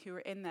support the women who are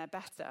in there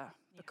better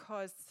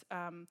because,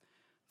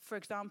 for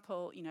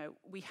example,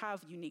 we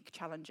have unique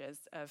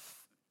challenges of,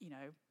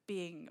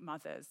 being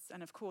mothers.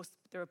 And of course,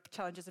 there are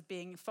challenges of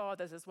being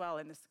fathers as well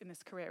in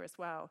this career as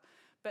well.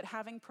 But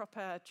having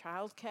proper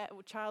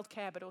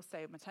childcare, but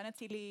also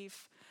maternity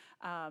leave,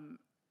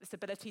 this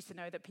ability to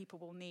know that people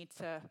will need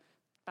to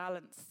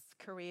balance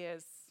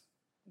careers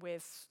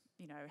with,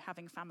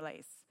 having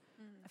families.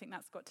 I think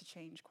that's got to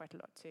change quite a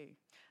lot too.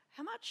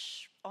 How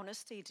much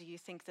honesty do you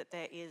think that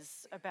there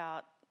is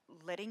about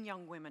letting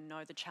young women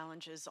know the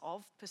challenges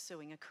of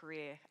pursuing a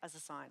career as a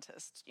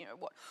scientist?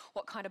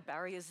 What kind of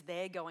barriers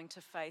they're going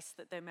to face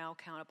that their male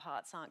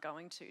counterparts aren't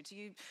going to?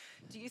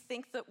 Do you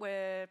think that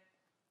we're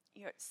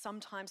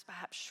sometimes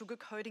perhaps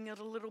sugarcoating it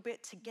a little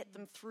bit to get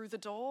them through the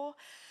door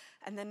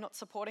and then not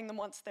supporting them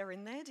once they're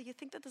in there? Do you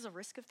think that there's a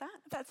risk of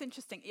that? That's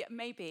interesting. Yeah,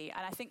 maybe.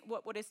 And I think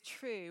what is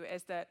true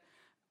is that,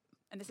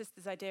 and this is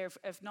this idea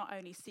of not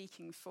only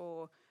seeking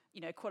for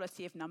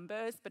equality of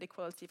numbers, but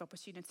equality of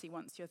opportunity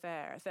once you're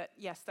there. That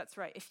yes, that's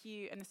right.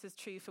 And this is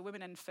true for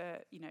women and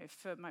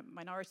for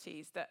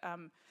minorities, that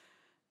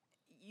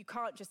you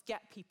can't just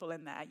get people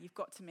in there. You've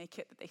got to make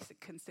it that they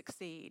can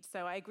succeed.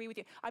 So I agree with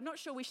you. I'm not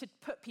sure we should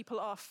put people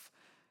off.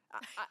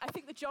 I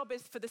think the job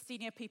is for the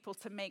senior people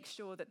to make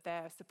sure that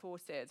they're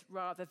supported,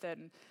 rather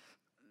than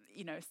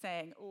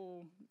saying,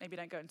 oh, maybe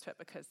don't go into it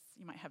because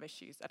you might have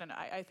issues. I don't know.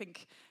 I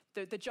think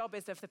the job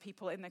is of the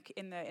people in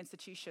the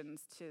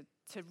institutions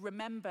to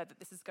remember that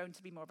this is going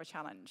to be more of a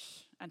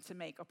challenge and to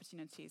make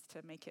opportunities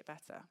to make it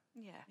better.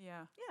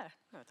 Yeah.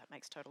 No, that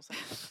makes total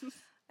sense.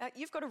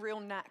 You've got a real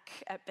knack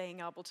at being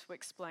able to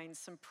explain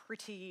some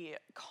pretty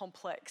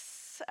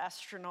complex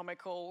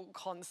astronomical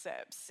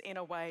concepts in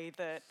a way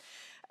that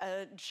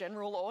a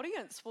general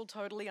audience will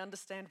totally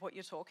understand what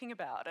you're talking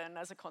about and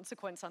as a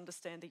consequence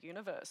understand the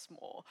universe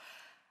more.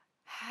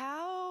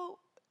 How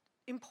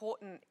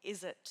important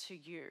is it to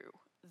you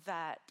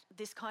that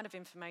this kind of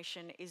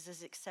information is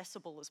as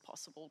accessible as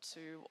possible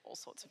to all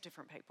sorts of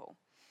different people?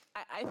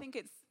 I think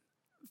it's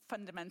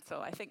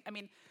fundamental.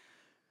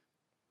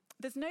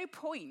 There's no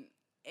point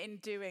in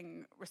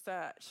doing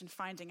research and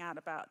finding out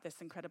about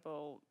this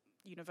incredible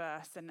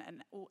universe and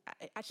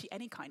actually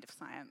any kind of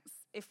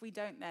science if we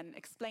don't then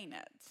explain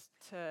it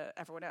to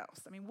everyone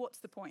else. What's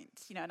the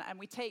point? And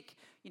we take,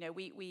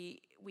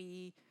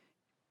 we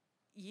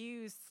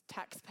use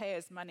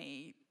taxpayers'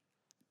 money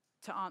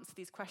to answer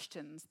these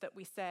questions that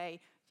we say,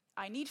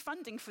 I need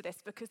funding for this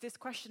because this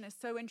question is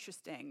so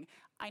interesting.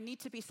 I need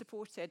to be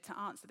supported to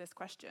answer this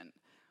question.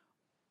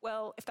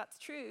 Well, if that's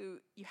true,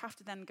 you have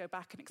to then go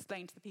back and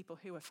explain to the people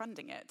who are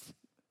funding it,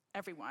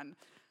 everyone,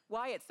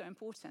 why it's so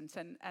important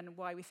and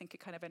why we think it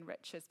kind of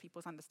enriches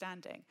people's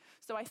understanding.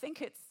 So I think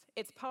it's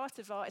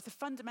a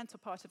fundamental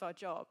part of our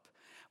job.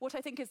 What I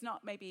think is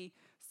not maybe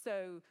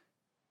so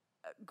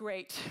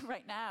great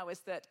right now is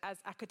that as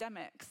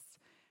academics,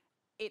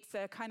 it's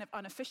a kind of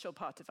unofficial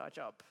part of our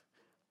job.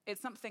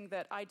 It's something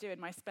that I do in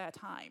my spare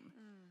time.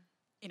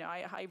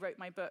 I wrote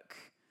my book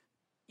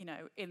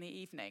in the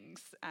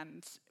evenings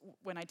and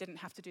when I didn't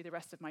have to do the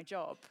rest of my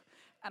job.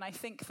 And I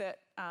think that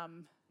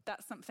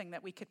that's something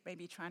that we could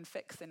maybe try and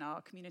fix in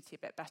our community a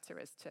bit better,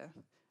 is to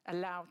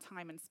allow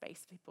time and space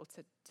for people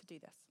to do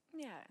this.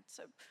 Yeah,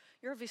 so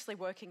you're obviously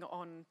working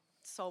on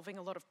solving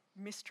a lot of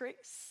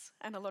mysteries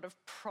and a lot of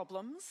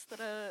problems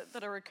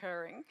that are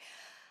occurring.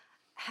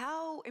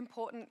 How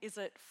important is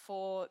it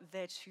for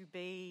there to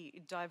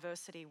be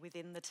diversity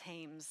within the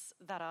teams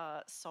that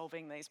are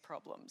solving these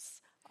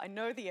problems? I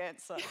know the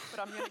answer, but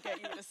I'm going to get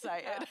you to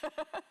say it.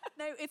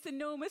 No, it's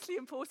enormously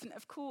important,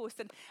 of course,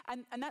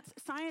 and that's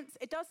science.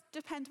 It does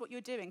depend what you're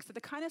doing. So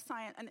the kind of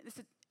science, and this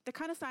is the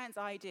kind of science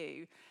I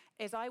do,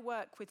 is I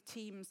work with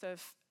teams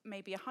of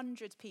maybe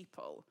 100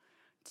 people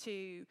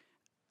to,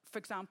 for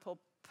example,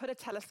 put a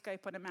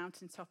telescope on a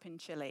mountaintop in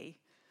Chile,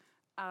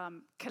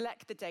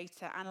 collect the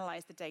data,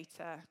 analyze the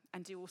data,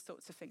 and do all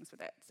sorts of things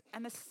with it.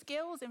 And the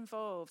skills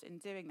involved in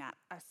doing that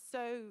are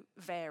so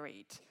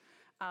varied.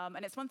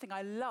 And it's one thing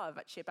I love,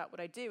 actually, about what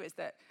I do is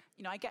that,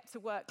 I get to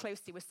work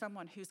closely with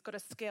someone who's got a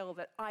skill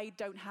that I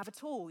don't have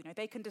at all.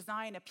 They can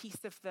design a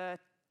piece of the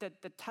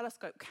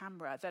telescope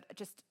camera that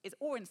just is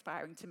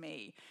awe-inspiring to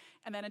me.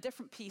 And then a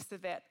different piece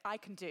of it I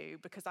can do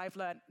because I've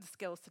learned the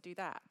skills to do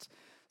that.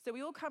 So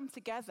we all come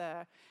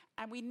together,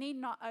 and we need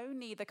not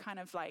only the kind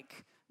of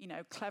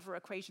clever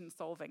equation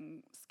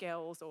solving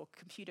skills or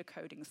computer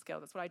coding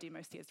skills. That's what I do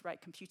mostly, is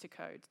write computer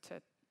code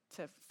to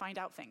find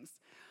out things.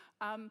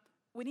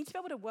 We need to be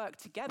able to work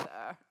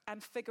together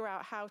and figure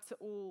out how to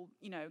all,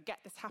 get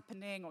this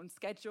happening on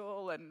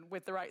schedule and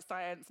with the right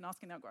science and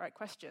asking the right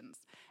questions.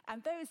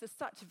 And those are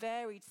such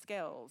varied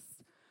skills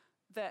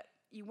that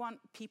you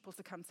want people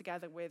to come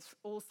together with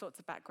all sorts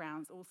of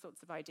backgrounds, all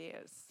sorts of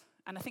ideas.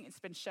 And I think it's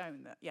been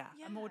shown that,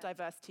 a more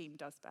diverse team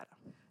does better.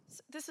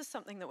 So this is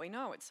something that we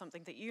know. It's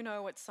something that you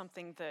know. It's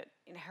something that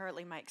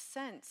inherently makes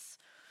sense.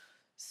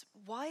 So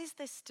why is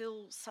there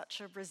still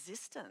such a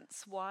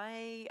resistance?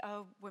 Why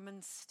are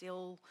women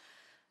still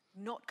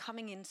not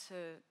coming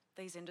into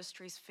these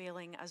industries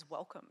feeling as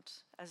welcomed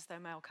as their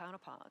male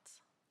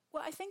counterparts?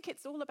 Well, I think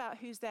it's all about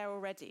who's there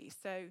already.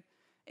 So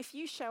if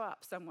you show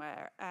up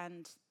somewhere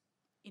and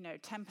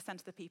 10%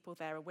 of the people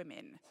there are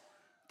women,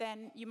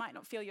 then you might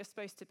not feel you're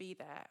supposed to be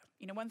there.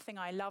 One thing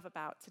I love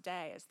about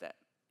today is that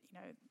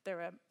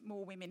there are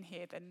more women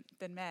here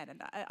than men,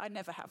 and I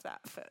never have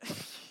that.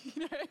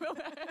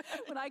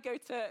 When I go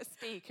to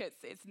speak,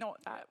 it's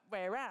not that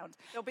way around.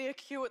 There'll be a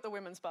queue at the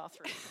women's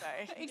bathroom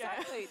today.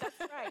 Exactly,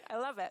 that's right. I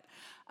love it.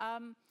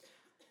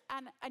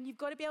 And you've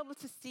got to be able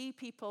to see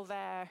people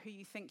there who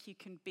you think you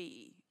can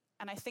be.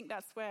 And I think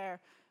that's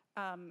where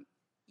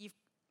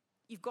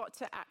you've got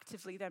to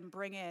actively then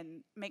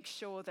make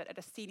sure that at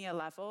a senior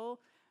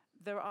level,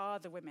 there are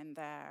the women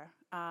there.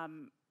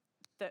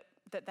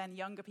 That then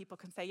younger people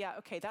can say,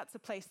 okay, that's a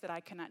place that I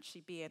can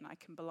actually be in, I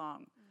can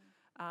belong.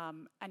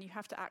 And you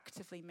have to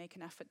actively make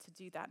an effort to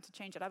do that, to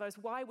change it. Otherwise,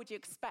 why would you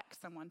expect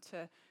someone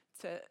to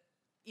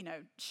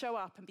show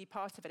up and be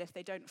part of it if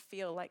they don't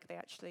feel like they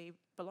actually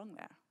belong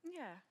there?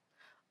 Yeah.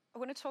 I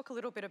want to talk a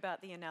little bit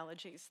about the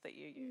analogies that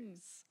you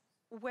use.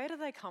 Where do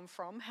they come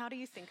from? How do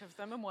you think of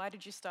them? And why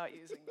did you start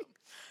using them?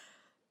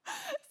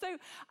 So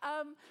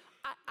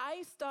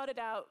I started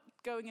out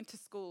going into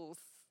schools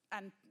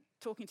and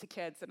talking to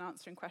kids and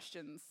answering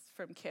questions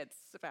from kids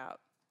about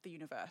the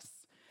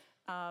universe.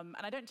 And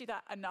I don't do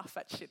that enough,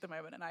 actually, at the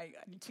moment, and I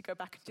need to go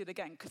back and do it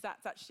again, because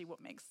that's actually what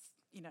makes,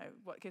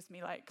 what gives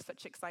me,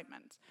 such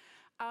excitement.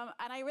 And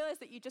I realized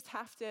that you just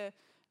have to,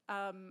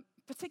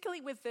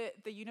 particularly with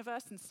the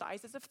universe and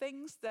sizes of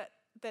things, that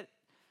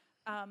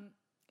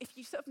if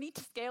you sort of need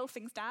to scale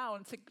things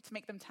down to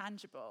make them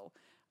tangible,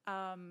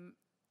 and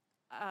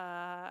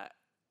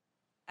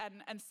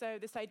so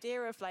this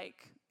idea of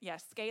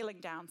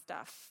scaling down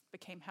stuff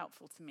became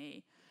helpful to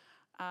me.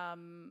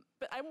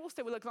 But I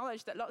also will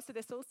acknowledge that lots of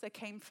this also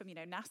came from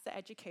NASA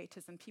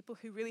educators and people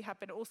who really have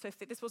been also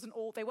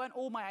they weren't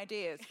all my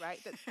ideas, right?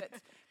 that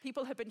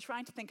people have been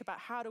trying to think about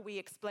how do we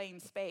explain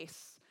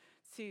space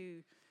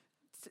to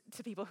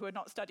people who are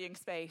not studying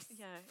space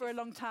for a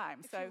long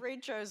time. If you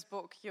read Jo's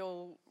book,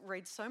 you'll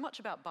read so much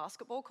about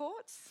basketball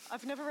courts.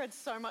 I've never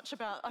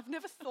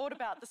thought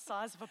about the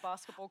size of a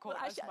basketball court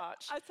as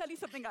much. I'll tell you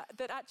something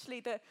that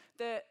actually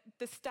the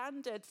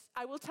standards,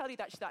 I will tell you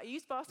that I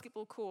use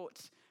basketball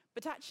court,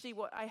 but actually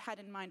what I had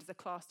in mind is a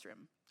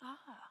classroom.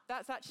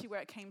 That's actually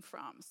where it came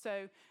from.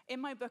 So in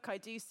my book, I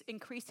do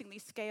increasingly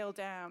scale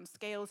down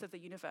scales of the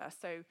universe.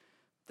 So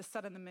the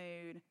sun and the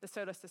moon, the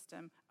solar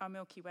system, our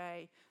Milky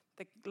Way,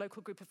 the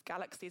local group of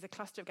galaxies, a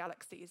cluster of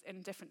galaxies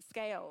in different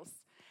scales.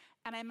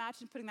 And I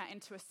imagine putting that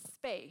into a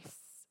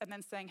space and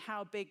then saying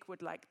how big would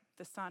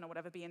the sun or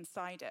whatever be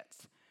inside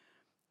it.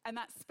 And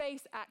that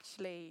space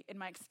actually, in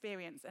my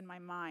experience and my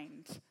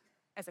mind,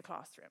 is a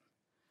classroom.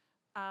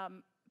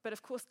 But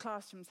of course,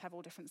 classrooms have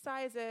all different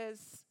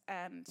sizes,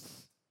 and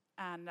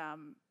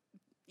so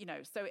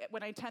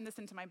when I turned this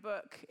into my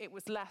book, it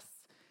was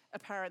less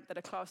apparent that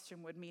a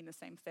classroom would mean the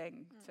same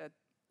thing to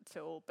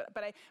all.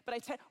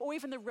 Or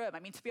even the room. I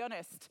mean, to be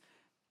honest,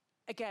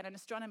 again, in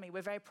astronomy,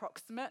 we're very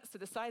proximate, so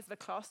the size of a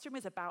classroom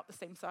is about the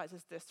same size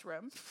as this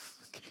room.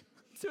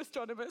 To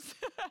astronomers,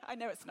 I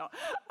know it's not.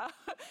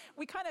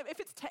 We kind of, if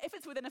it's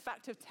within a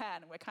factor of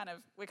 10, we're kind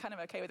of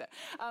okay with it.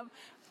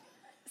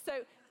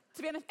 So,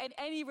 to be honest, in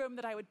any room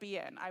that I would be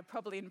in, I'd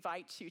probably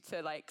invite you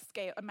to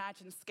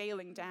imagine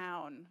scaling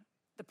down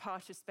the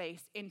part of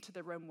space into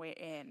the room we're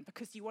in,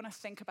 because you want to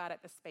think about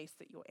it the space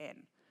that you're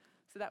in.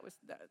 So that was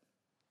the.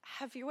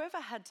 Have you ever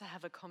had to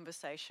have a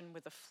conversation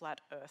with a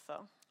flat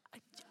earther?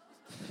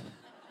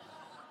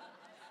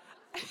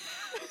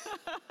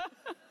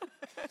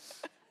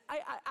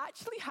 I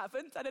actually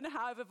haven't. I don't know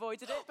how I've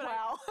avoided it. But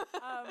wow.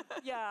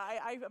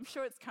 I'm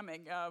sure it's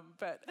coming.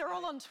 But they're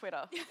all on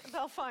Twitter.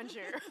 They'll find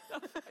you.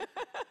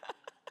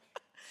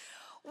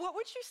 What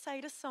would you say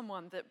to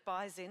someone that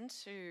buys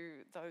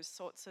into those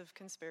sorts of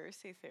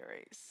conspiracy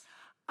theories?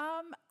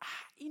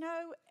 You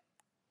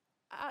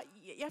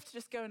have to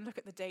just go and look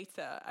at the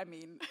data. I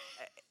mean,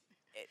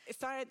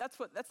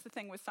 that's the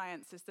thing with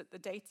science, is that the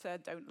data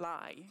don't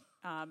lie.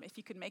 If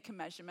you can make a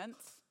measurement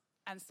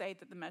and say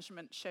that the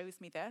measurement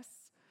shows me this,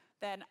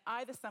 then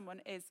either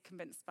someone is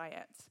convinced by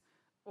it,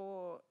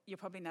 or you're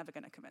probably never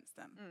going to convince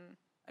them.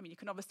 I mean, you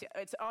can obviously,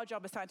 it's our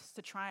job as scientists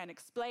to try and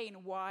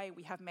explain why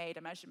we have made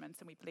a measurement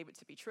and we believe it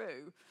to be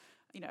true.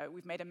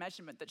 We've made a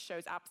measurement that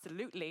shows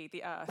absolutely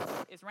the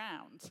Earth is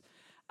round.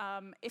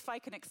 If I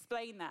can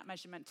explain that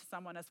measurement to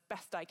someone as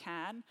best I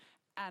can,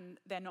 and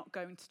they're not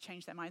going to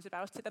change their minds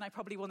about it, then I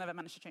probably will never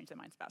manage to change their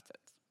minds about it.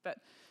 But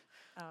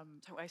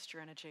don't waste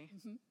your energy.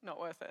 Not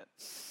worth it.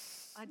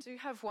 I do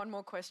have one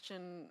more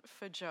question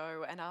for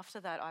Jo, and after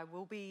that I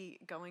will be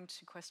going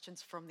to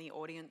questions from the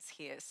audience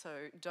here,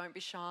 so don't be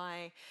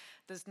shy.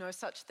 There's no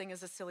such thing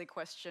as a silly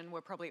question.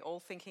 We're probably all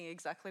thinking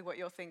exactly what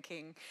you're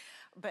thinking.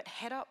 But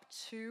head up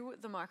to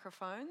the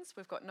microphones.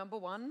 We've got number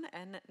 1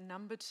 and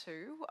number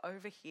 2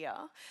 over here.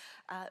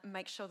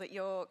 Make sure that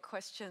your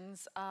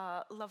questions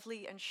are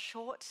lovely and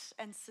short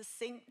and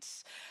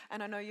succinct.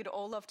 And I know you'd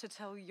all love to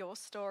tell your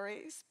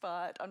stories,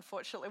 but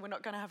unfortunately we're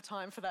not going to have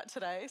time for that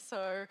today.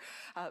 So,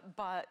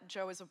 but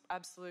Jo is an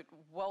absolute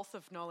wealth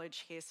of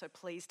knowledge here, so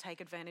please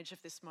take advantage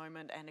of this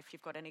moment. And if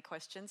you've got any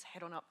questions,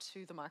 head on up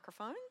to the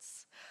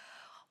microphones.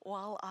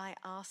 While I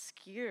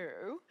ask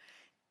you,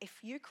 if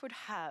you could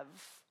have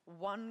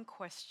one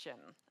question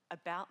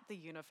about the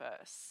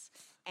universe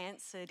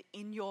answered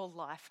in your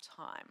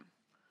lifetime,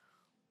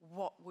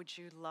 what would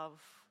you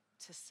love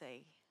to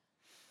see?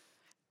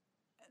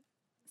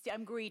 See,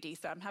 I'm greedy,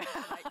 so I'm having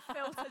to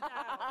filter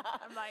down.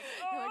 I'm like,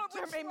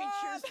 don't make me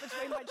choose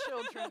between my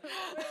children.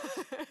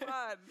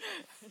 Fun.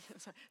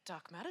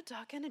 Dark matter,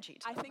 dark energy.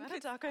 I think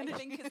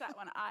it's that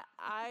one.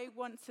 I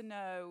want to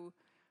know,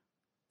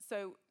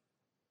 so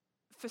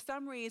for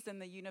some reason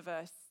the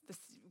universe, the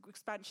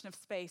expansion of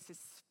space is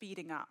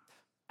speeding up,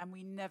 and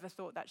we never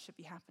thought that should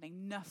be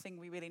happening. Nothing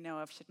we really know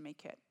of should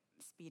make it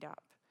speed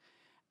up.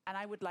 And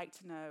I would like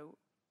to know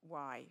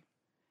why.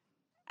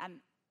 And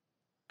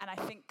I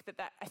think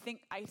that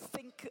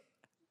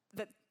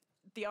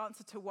the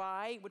answer to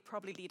why would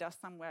probably lead us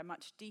somewhere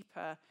much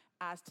deeper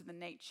as to the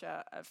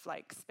nature of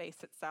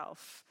space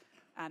itself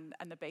and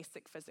the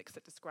basic physics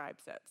that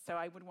describes it. So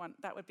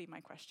that would be my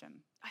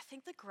question. I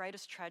think the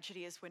greatest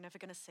tragedy is we're never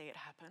going to see it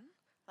happen,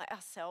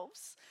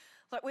 ourselves.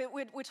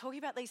 We're talking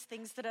about these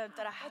things that are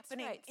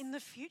happening in the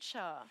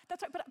future.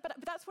 That's right, but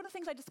that's one of the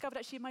things I discovered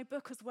actually in my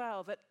book as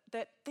well,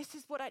 that this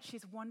is what actually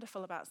is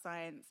wonderful about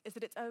science, is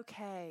that it's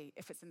okay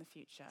if it's in the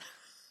future.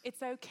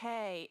 It's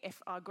okay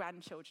if our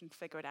grandchildren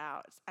figure it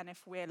out and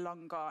if we're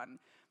long gone,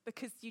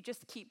 because you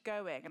just keep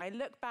going. And I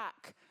look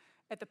back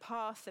at the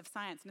path of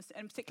science,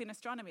 and particularly in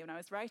astronomy when I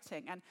was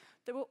writing, and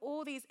there were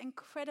all these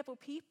incredible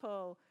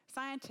people,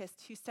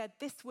 scientists, who said,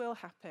 this will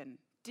happen,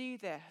 do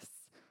this.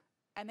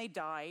 And they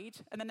died,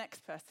 and the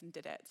next person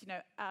did it.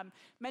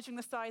 Measuring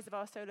the size of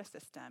our solar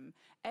system,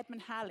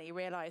 Edmund Halley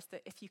realized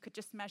that if you could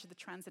just measure the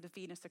transit of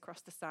Venus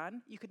across the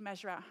sun, you could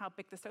measure out how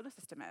big the solar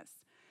system is.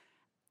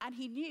 And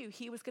he knew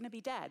he was going to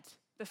be dead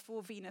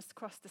before Venus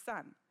crossed the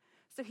sun.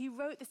 So he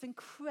wrote this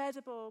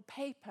incredible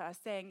paper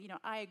saying,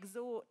 I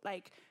exhort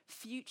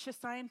future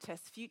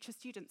scientists, future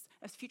students,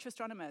 as future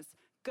astronomers,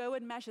 go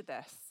and measure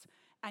this,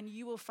 and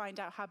you will find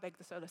out how big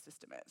the solar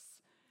system is.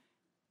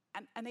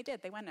 And they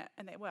did. They went it,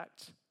 and it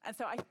worked. And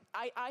so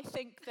I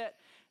think that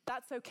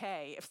that's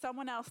okay. If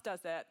someone else does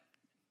it,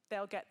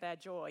 they'll get their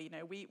joy.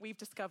 We've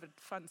discovered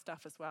fun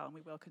stuff as well, and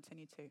we will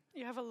continue to.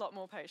 You have a lot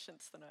more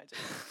patience than I do.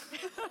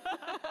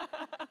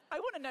 I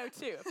want to know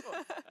too, of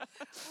course.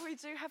 We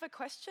do have a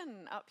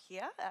question up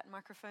here at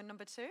microphone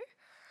number 2.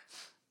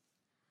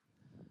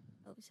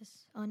 Oh, is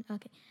this on?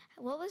 Okay.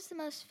 What was the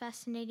most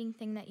fascinating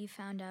thing that you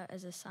found out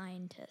as a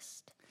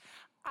scientist?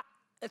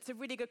 It's a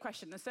really good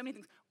question. There's so many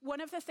things.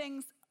 One of the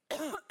things,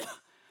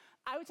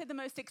 I would say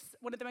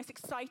one of the most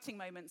exciting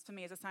moments for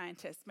me as a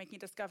scientist making a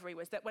discovery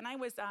was that when I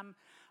was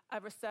a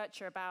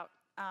researcher about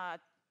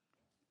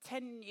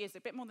 10 years,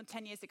 a bit more than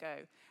 10 years ago,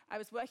 I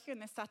was working on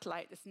this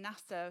satellite, this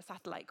NASA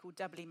satellite called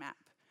WMAP.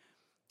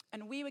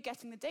 And we were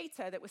getting the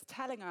data that was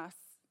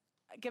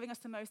giving us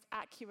the most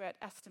accurate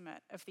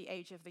estimate of the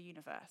age of the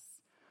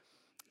universe.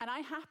 And I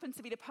happened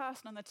to be the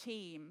person on the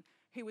team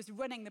who was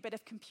running the bit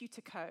of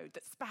computer code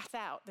that spat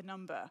out the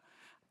number.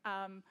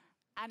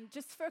 And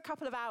just for a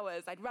couple of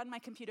hours, I'd run my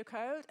computer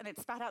code and it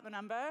spat out the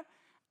number.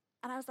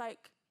 And I was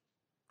like,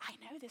 I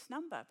know this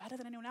number better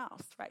than anyone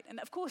else, right? And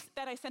of course,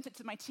 then I sent it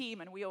to my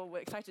team and we all were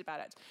excited about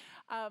it,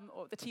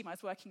 or the team I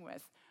was working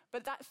with.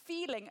 But that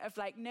feeling of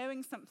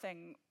knowing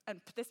something,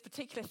 and this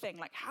particular thing,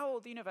 how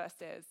old the universe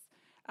is,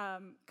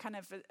 kind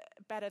of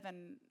better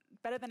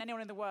than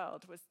anyone in the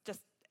world, was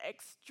just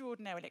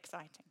extraordinarily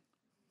exciting.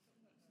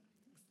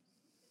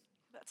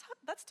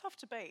 That's tough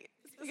to beat,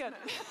 isn't Good.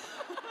 it?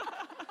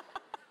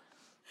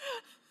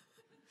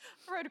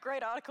 I wrote a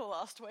great article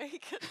last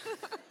week.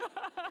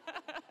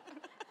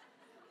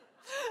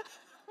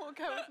 We'll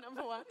go with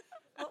number 1.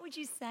 What would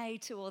you say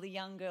to all the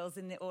young girls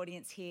in the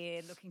audience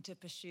here looking to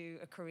pursue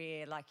a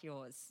career like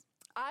yours?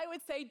 I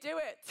would say do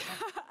it.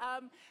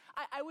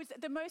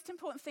 The most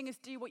important thing is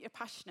do what you're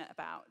passionate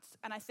about.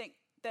 And I think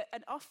that,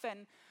 and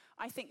often,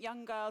 I think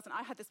young girls, and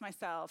I had this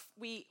myself,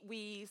 we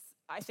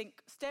I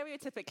think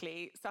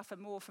stereotypically suffer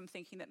more from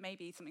thinking that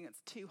maybe something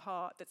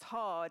that's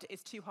hard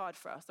is too hard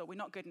for us, or we're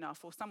not good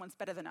enough, or someone's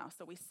better than us,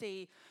 or we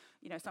see,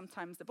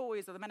 sometimes the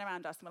boys or the men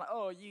around us, and we're like,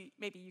 oh,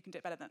 maybe you can do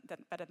it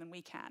better than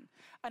we can.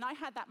 And I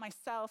had that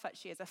myself,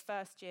 actually, as a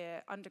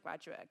first-year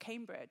undergraduate at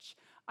Cambridge.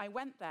 I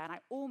went there, and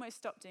I almost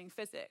stopped doing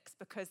physics,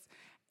 because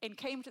in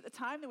Cambridge at the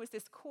time, there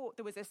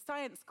was a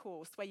science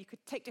course where you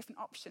could take different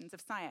options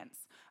of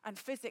science, and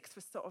physics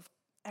was sort of,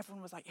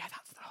 everyone was like, yeah,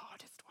 that's the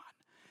hardest one.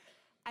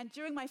 And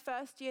during my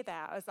first year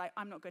there, I was like,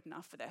 I'm not good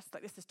enough for this.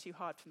 Like, this is too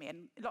hard for me.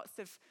 And lots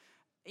of,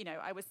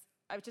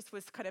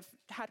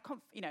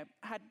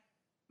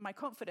 my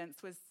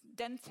confidence was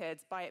dented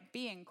by it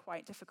being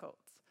quite difficult.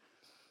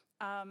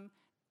 And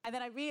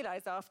then I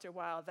realized after a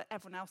while that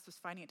everyone else was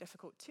finding it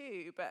difficult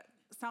too, but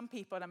some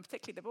people, and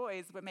particularly the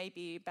boys, were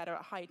maybe better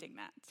at hiding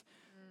that.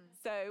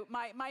 So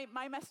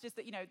my message is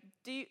that,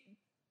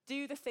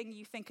 do the thing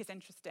you think is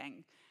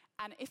interesting.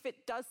 And if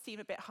it does seem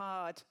a bit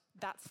hard,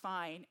 that's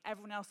fine.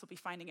 Everyone else will be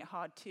finding it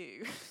hard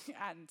too.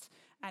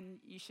 and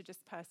you should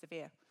just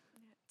persevere.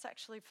 It's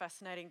actually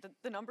fascinating,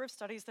 the number of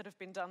studies that have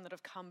been done that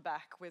have come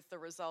back with the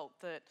result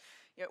that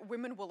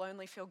women will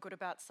only feel good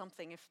about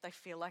something if they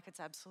feel like it's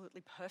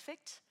absolutely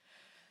perfect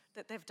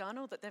that they've done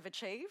or that they've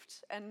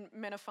achieved, and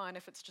men are fine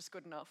if it's just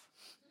good enough.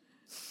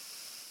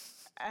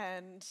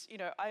 And,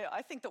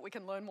 I think that we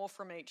can learn more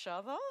from each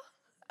other,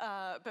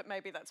 but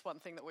maybe that's one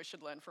thing that we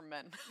should learn from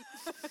men.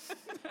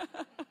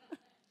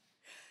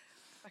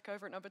 Back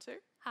over at number 2.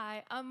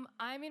 Hi, I'm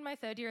in my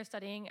 3rd year of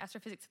studying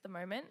astrophysics at the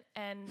moment,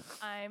 and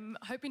I'm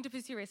hoping to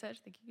pursue research.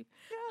 Thank you.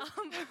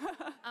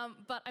 Yeah.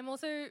 But I'm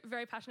also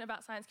very passionate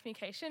about science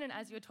communication, and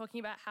as you were talking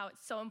about how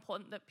it's so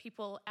important that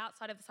people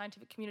outside of the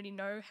scientific community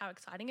know how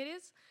exciting it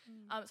is.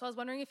 So I was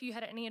wondering if you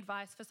had any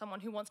advice for someone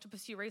who wants to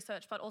pursue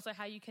research, but also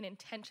how you can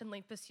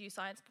intentionally pursue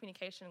science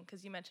communication,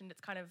 because you mentioned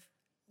it's kind of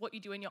what you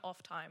do in your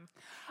off time.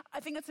 I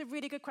think that's a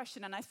really good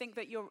question, and I think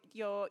that you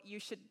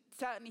should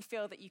certainly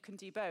feel that you can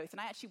do both.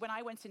 And when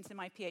I went into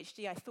my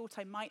PhD, I thought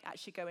I might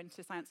actually go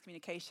into science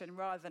communication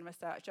rather than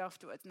research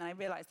afterwards, and I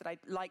realised that I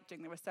liked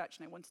doing the research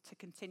and I wanted to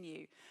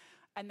continue.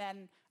 And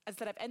then, as I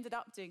said, I've ended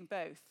up doing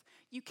both.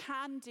 You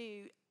can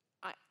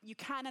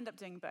end up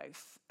doing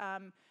both,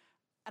 and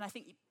I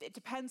think it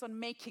depends on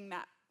making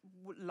that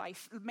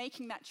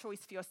choice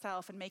for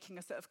yourself and making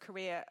a sort of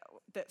career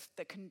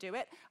that can do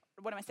it.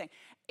 What am I saying?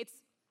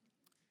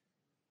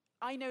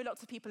 I know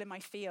lots of people in my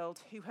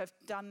field who have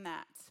done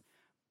that,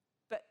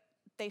 but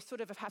they sort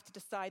of have had to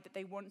decide that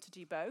they want to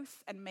do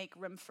both and make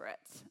room for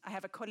it. I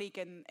have a colleague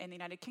in the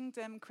United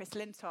Kingdom, Chris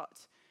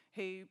Lintott,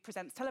 who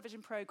presents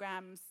television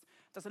programs,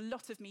 does a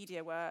lot of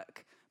media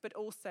work, but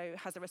also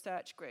has a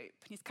research group.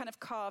 And he's kind of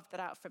carved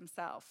that out for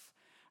himself.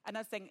 And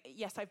I was saying,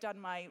 yes, I've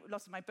done a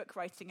lot of my book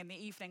writing in the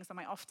evenings on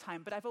my off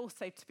time, but I've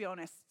also, to be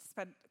honest,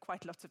 spent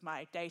quite a lot of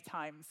my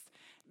daytimes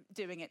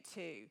doing it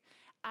too.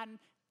 And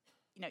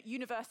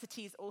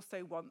universities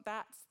also want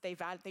that. They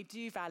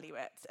do value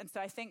it. And so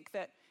I think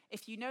that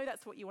if you know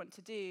that's what you want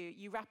to do,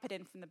 you wrap it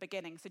in from the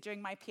beginning. So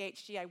during my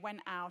PhD, I went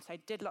out, I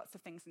did lots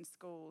of things in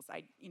schools.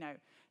 I,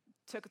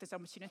 took those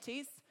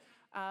opportunities.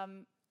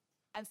 And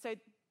so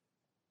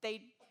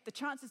the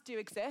chances do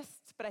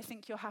exist, but I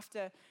think you have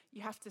to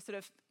sort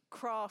of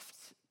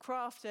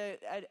craft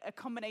a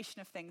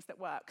combination of things that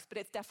works, but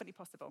it's definitely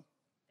possible.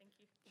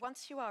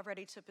 Once you are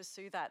ready to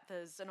pursue that,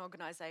 there's an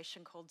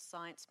organisation called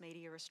Science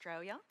Media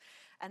Australia,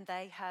 and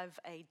they have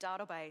a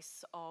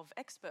database of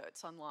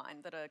experts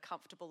online that are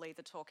comfortable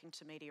either talking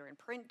to media in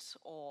print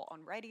or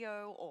on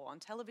radio or on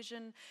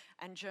television,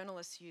 and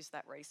journalists use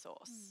that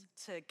resource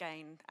to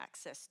gain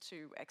access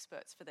to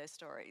experts for their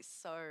stories.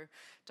 So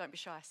don't be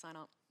shy, sign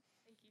up.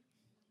 Thank you.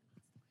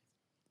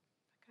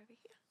 Back over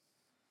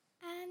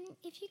here.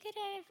 If you could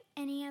have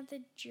any other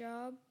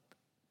job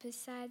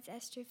besides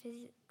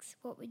astrophysics,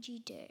 what would you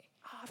do?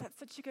 Oh, that's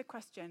such a good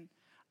question.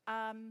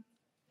 I've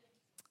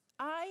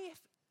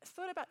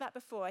thought about that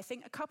before. I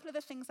think a couple of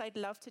the things I'd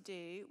love to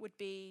do would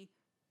be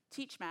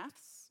teach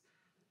maths.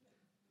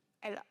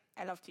 I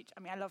love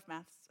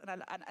maths.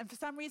 And for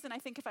some reason, I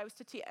think if I was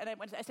to teach, and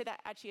I say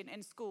that actually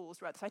in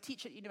schools, rather. So I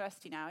teach at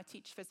university now. I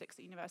teach physics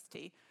at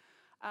university.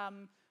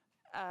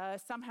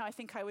 Somehow I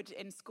think I would,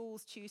 in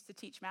schools, choose to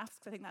teach maths,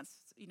 because I think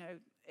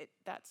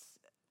that's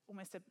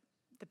almost the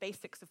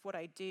basics of what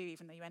I do,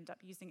 even though you end up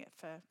using it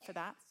for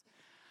that.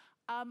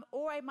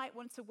 Or I might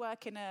want to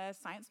work in a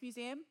science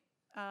museum,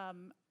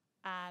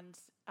 and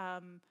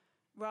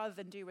rather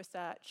than do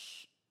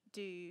research,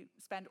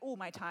 spend all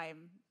my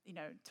time,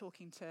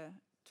 talking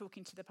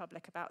to the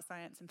public about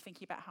science and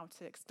thinking about how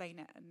to explain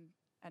it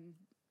and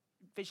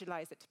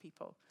visualize it to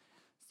people.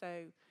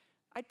 So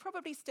I'd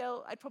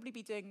probably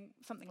be doing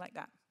something like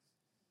that.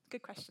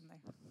 Good question,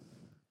 though.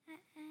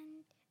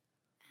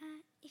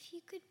 And if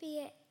you could be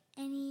at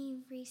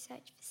any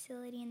research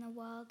facility in the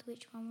world,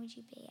 which one would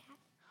you be at?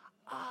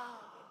 Oh.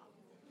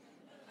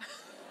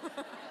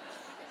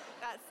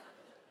 That's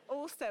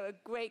also a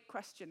great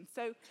question.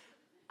 So,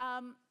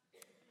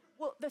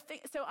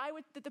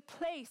 the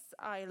place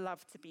I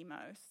love to be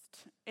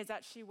most is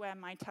actually where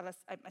I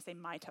say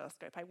my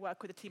telescope. I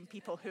work with a team of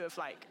people who have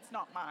it's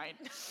not mine.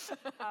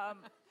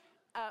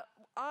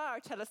 Our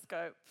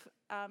telescope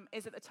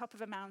is at the top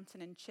of a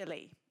mountain in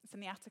Chile. It's in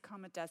the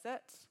Atacama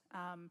Desert.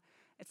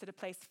 It's at a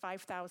place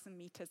 5,000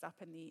 meters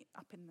up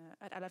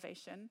at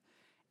elevation.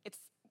 It's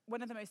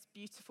one of the most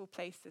beautiful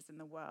places in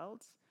the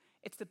world.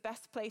 It's the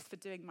best place for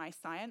doing my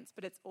science,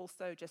 but it's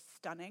also just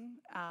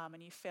stunning,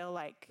 and you feel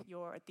like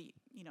you're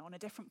on a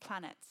different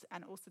planet.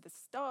 And also the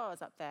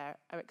stars up there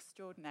are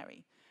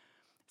extraordinary.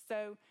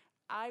 So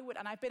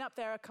I've been up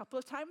there a couple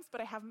of times, but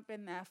I haven't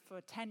been there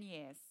for 10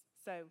 years.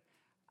 So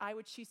I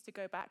would choose to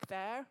go back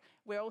there.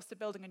 We're also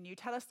building a new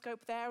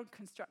telescope there, and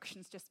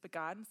construction's just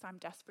begun, so I'm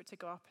desperate to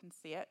go up and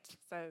see it.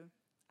 So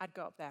I'd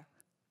go up there.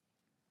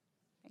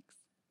 Thanks.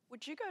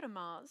 Would you go to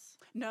Mars?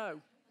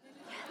 No.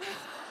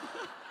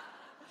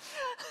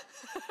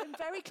 I'm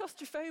very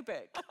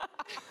claustrophobic.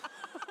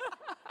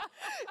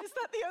 Is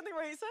that the only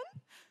reason?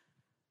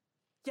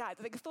 Yeah,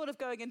 the thought of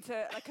going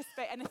into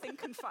anything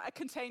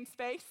contained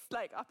space,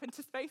 up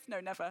into space, no,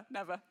 never.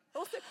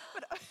 Also,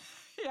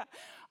 yeah.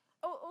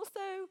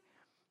 Also,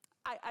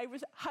 I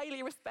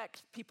highly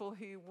respect people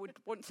who would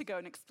want to go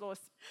and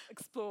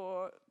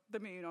explore the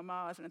moon or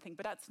Mars or anything,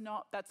 but that's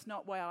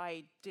not why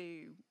I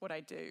do what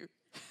I do.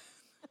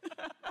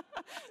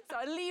 So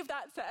I leave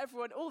that to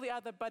everyone, all the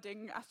other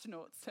budding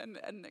astronauts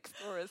and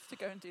explorers to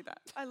go and do that.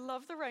 I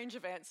love the range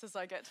of answers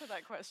I get to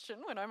that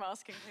question when I'm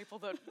asking people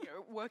that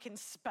work in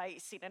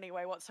space in any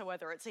way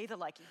whatsoever. It's either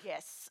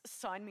yes,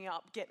 sign me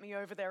up, get me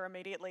over there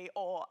immediately,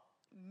 or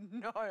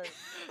no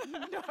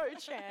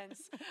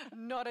chance,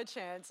 not a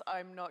chance.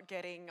 I'm not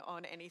getting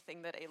on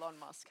anything that Elon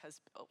Musk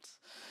has built.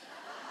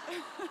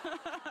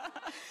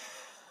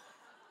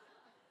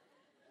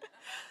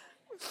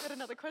 We've got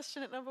another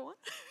question at number 1.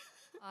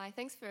 Hi,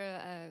 thanks for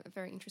a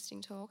very interesting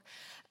talk.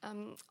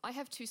 I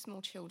have 2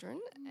 small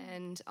children,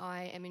 and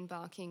I am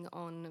embarking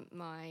on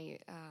my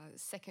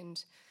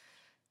second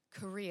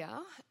career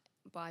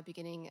by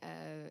beginning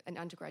an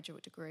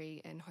undergraduate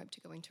degree and hope to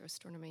go into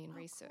astronomy and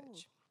research. Cool.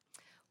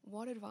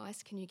 What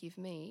advice can you give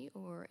me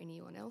or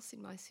anyone else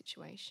in my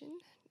situation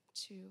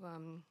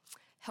to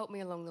help me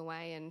along the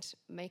way and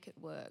make it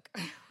work?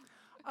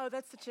 Oh,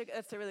 that's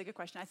a really good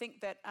question. I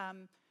think that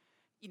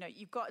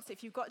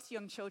if you've got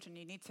young children,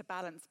 you need to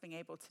balance being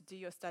able to do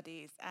your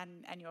studies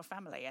and your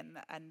family, and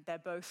they're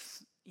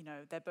both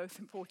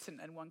important,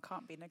 and one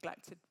can't be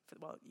neglected.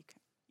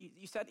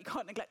 You certainly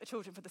can't neglect the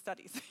children for the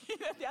studies.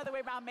 The other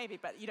way around, maybe,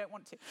 but you don't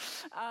want to.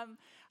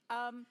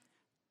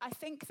 I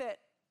think that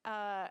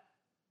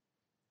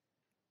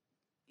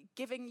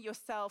giving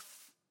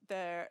yourself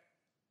the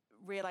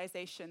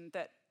realization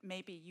that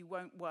maybe you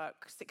won't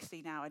work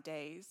 16-hour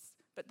days,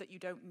 but that you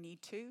don't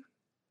need to,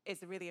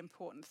 is a really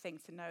important thing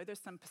to know. There's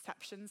some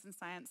perceptions in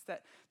science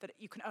that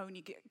you can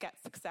only get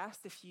success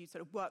if you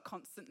sort of work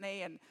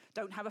constantly and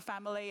don't have a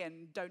family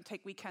and don't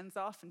take weekends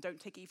off and don't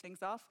take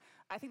evenings off.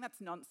 I think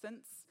that's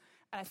nonsense.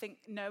 And I think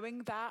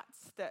knowing that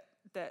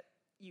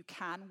you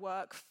can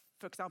work,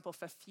 for example,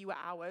 for fewer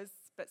hours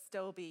but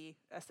still be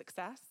a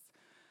success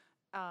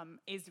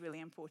is really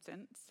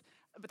important.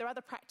 But there are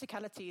other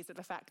practicalities of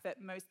the fact that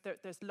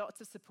there's lots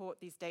of support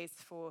these days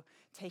for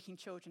taking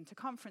children to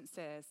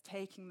conferences,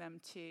 taking them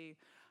to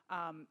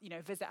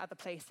visit other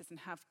places and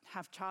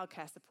have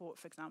childcare support,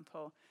 for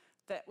example,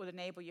 that will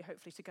enable you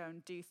hopefully to go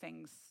and do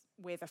things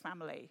with a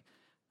family.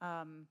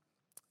 I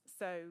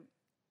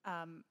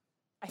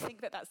think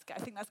that's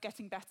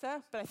getting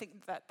better, but I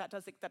think that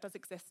does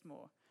exist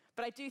more.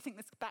 But I do think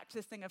back to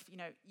this thing of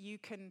you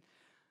can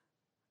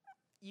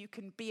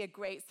be a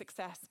great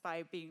success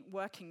by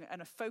working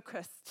in a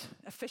focused,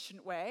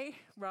 efficient way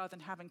rather than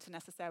having to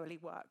necessarily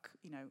work,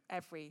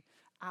 every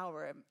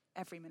hour,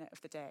 every minute of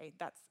the day.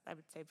 That's, I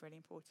would say, really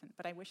important.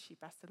 But I wish you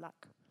best of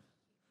luck.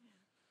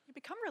 You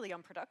become really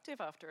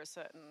unproductive after a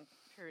certain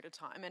period of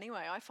time.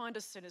 Anyway, I find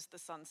as soon as the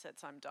sun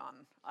sets, I'm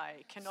done.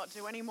 I cannot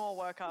do any more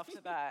work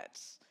after that.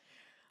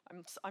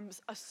 I'm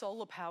a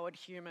solar-powered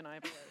human, I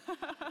believe.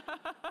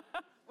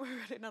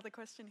 We've got another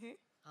question here.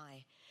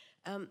 Hi.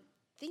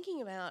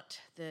 Thinking about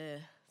the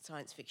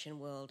science fiction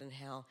world and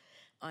how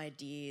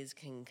ideas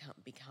can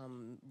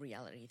become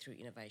reality through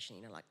innovation,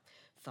 like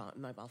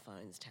mobile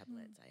phones,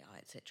 tablets, AI,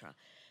 etc.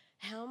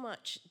 How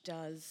much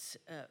does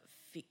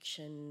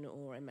fiction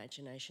or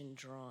imagination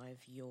drive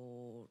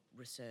your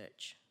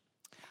research?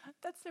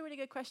 That's a really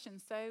good question.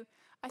 So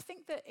I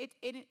think that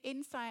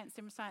in science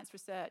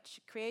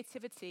research,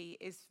 creativity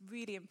is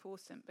really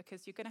important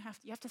because you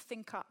have to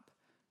think up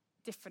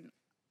different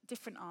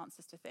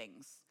answers to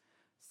things.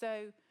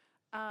 So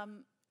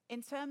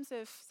in terms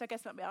of, I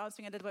guess I'm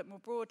answering a little bit more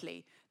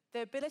broadly,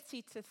 the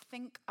ability to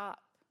think out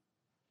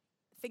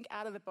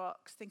of the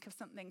box, think of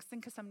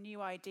some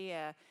new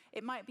idea.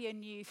 It might be a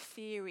new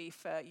theory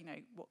for,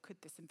 what could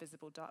this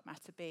invisible dark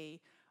matter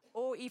be?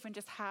 Or even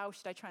just how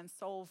should I try and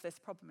solve this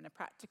problem in a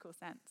practical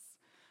sense?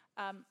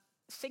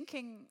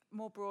 Thinking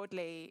more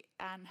broadly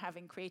and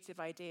having creative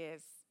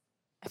ideas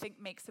I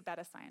think makes a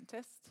better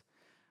scientist.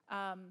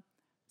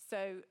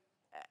 So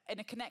in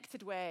a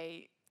connected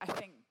way, I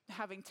think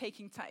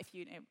taking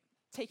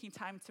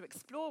time to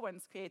explore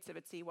one's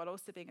creativity while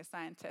also being a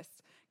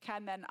scientist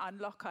can then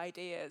unlock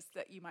ideas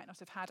that you might not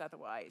have had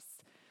otherwise.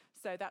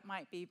 So that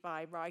might be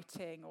by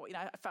writing, or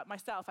I felt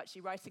myself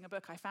actually writing a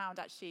book I found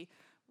actually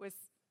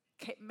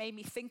made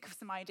me think of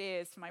some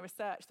ideas for my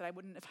research that I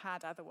wouldn't have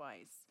had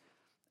otherwise.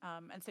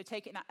 And so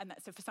taking that,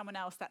 so for someone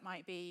else that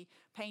might be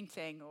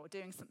painting or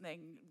doing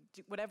something,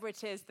 whatever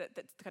it is that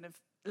kind of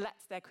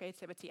lets their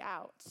creativity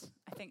out,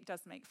 I think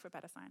does make for a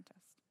better scientist.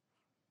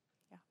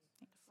 Yeah,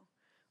 thanks.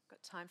 We've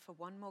got time for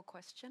one more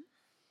question.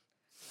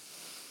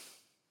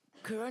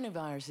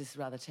 Coronavirus has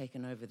rather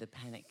taken over the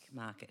panic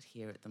market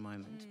here at the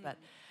moment. But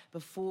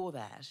before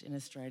that, in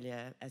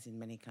Australia, as in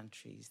many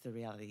countries, the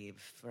reality of,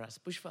 for us,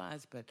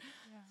 bushfires, but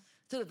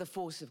sort of the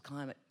force of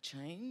climate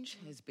change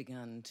has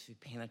begun to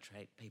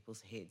penetrate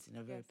people's heads in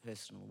a very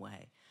personal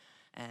way.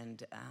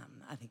 And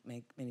I think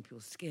many people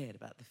are scared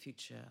about the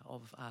future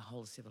of our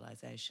whole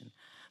civilization.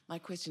 My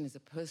question is a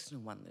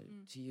personal one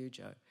to you,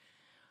 Jo.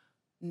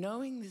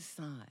 Knowing the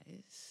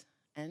size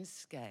and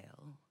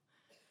scale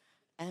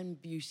and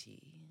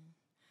beauty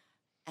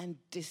and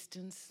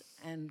distance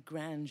and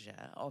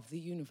grandeur of the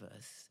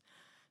universe,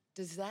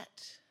 does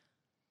that,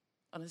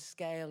 on a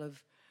scale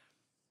of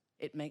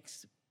it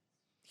makes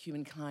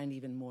humankind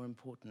even more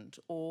important,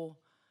 or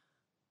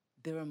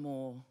there are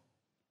more,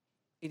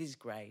 it is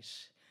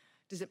great,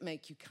 does it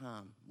make you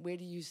calm? Where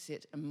do you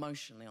sit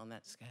emotionally on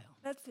that scale?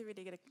 That's a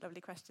really good,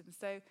 lovely question.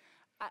 So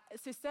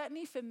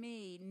certainly for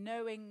me,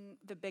 knowing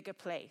the bigger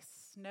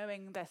place,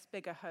 knowing this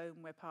bigger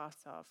home we're part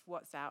of,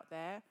 what's out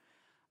there,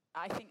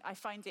 I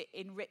find it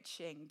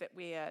enriching that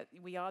we are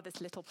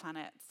this little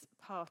planet,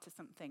 part of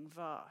something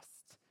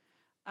vast.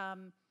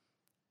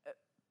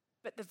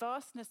 But the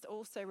vastness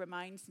also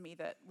reminds me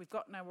that we've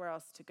got nowhere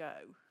else to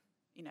go.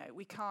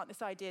 We can't.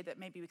 This idea that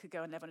maybe we could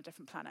go and live on a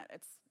different planet,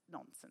 it's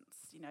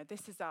nonsense.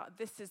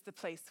 This is the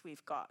place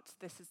we've got.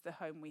 This is the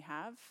home we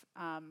have.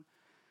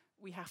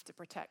 We have to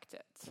protect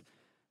it.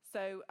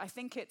 So I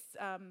think it's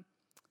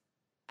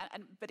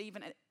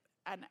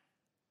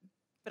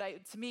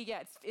to me,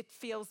 it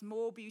feels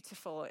more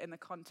beautiful in the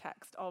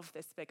context of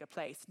this bigger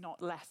place,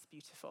 not less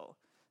beautiful.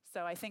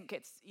 So I think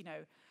it's,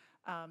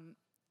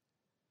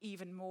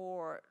 even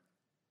more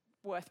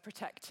worth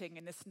protecting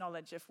in this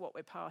knowledge of what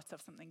we're part of,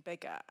 something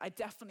bigger. I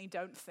definitely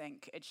don't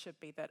think it should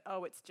be that,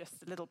 it's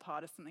just a little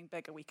part of something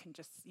bigger, we can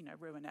just,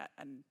 ruin it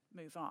and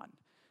move on.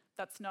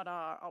 That's not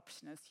our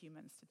option as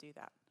humans to do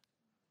that.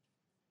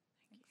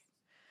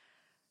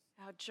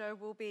 Now, Jo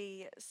will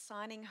be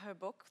signing her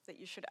book that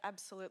you should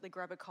absolutely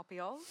grab a copy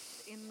of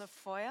in the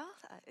foyer.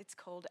 It's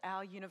called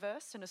Our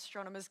Universe, An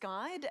Astronomer's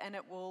Guide, and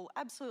it will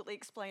absolutely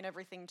explain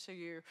everything to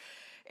you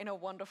in a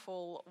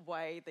wonderful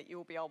way that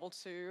you'll be able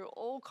to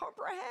all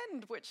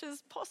comprehend, which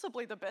is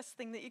possibly the best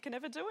thing that you can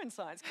ever do in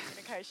science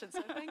communication.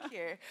 So thank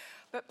you.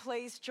 But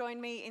please join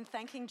me in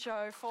thanking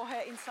Jo for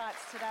her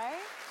insights today.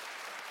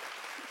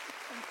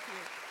 Thank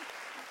you.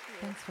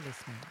 Thanks for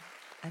listening.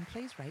 And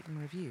please rate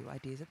and review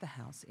Ideas at the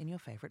House in your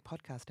favourite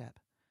podcast app.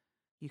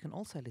 You can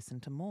also listen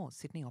to more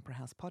Sydney Opera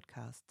House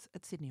podcasts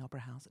at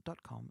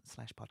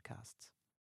sydneyoperahouse.com/podcasts.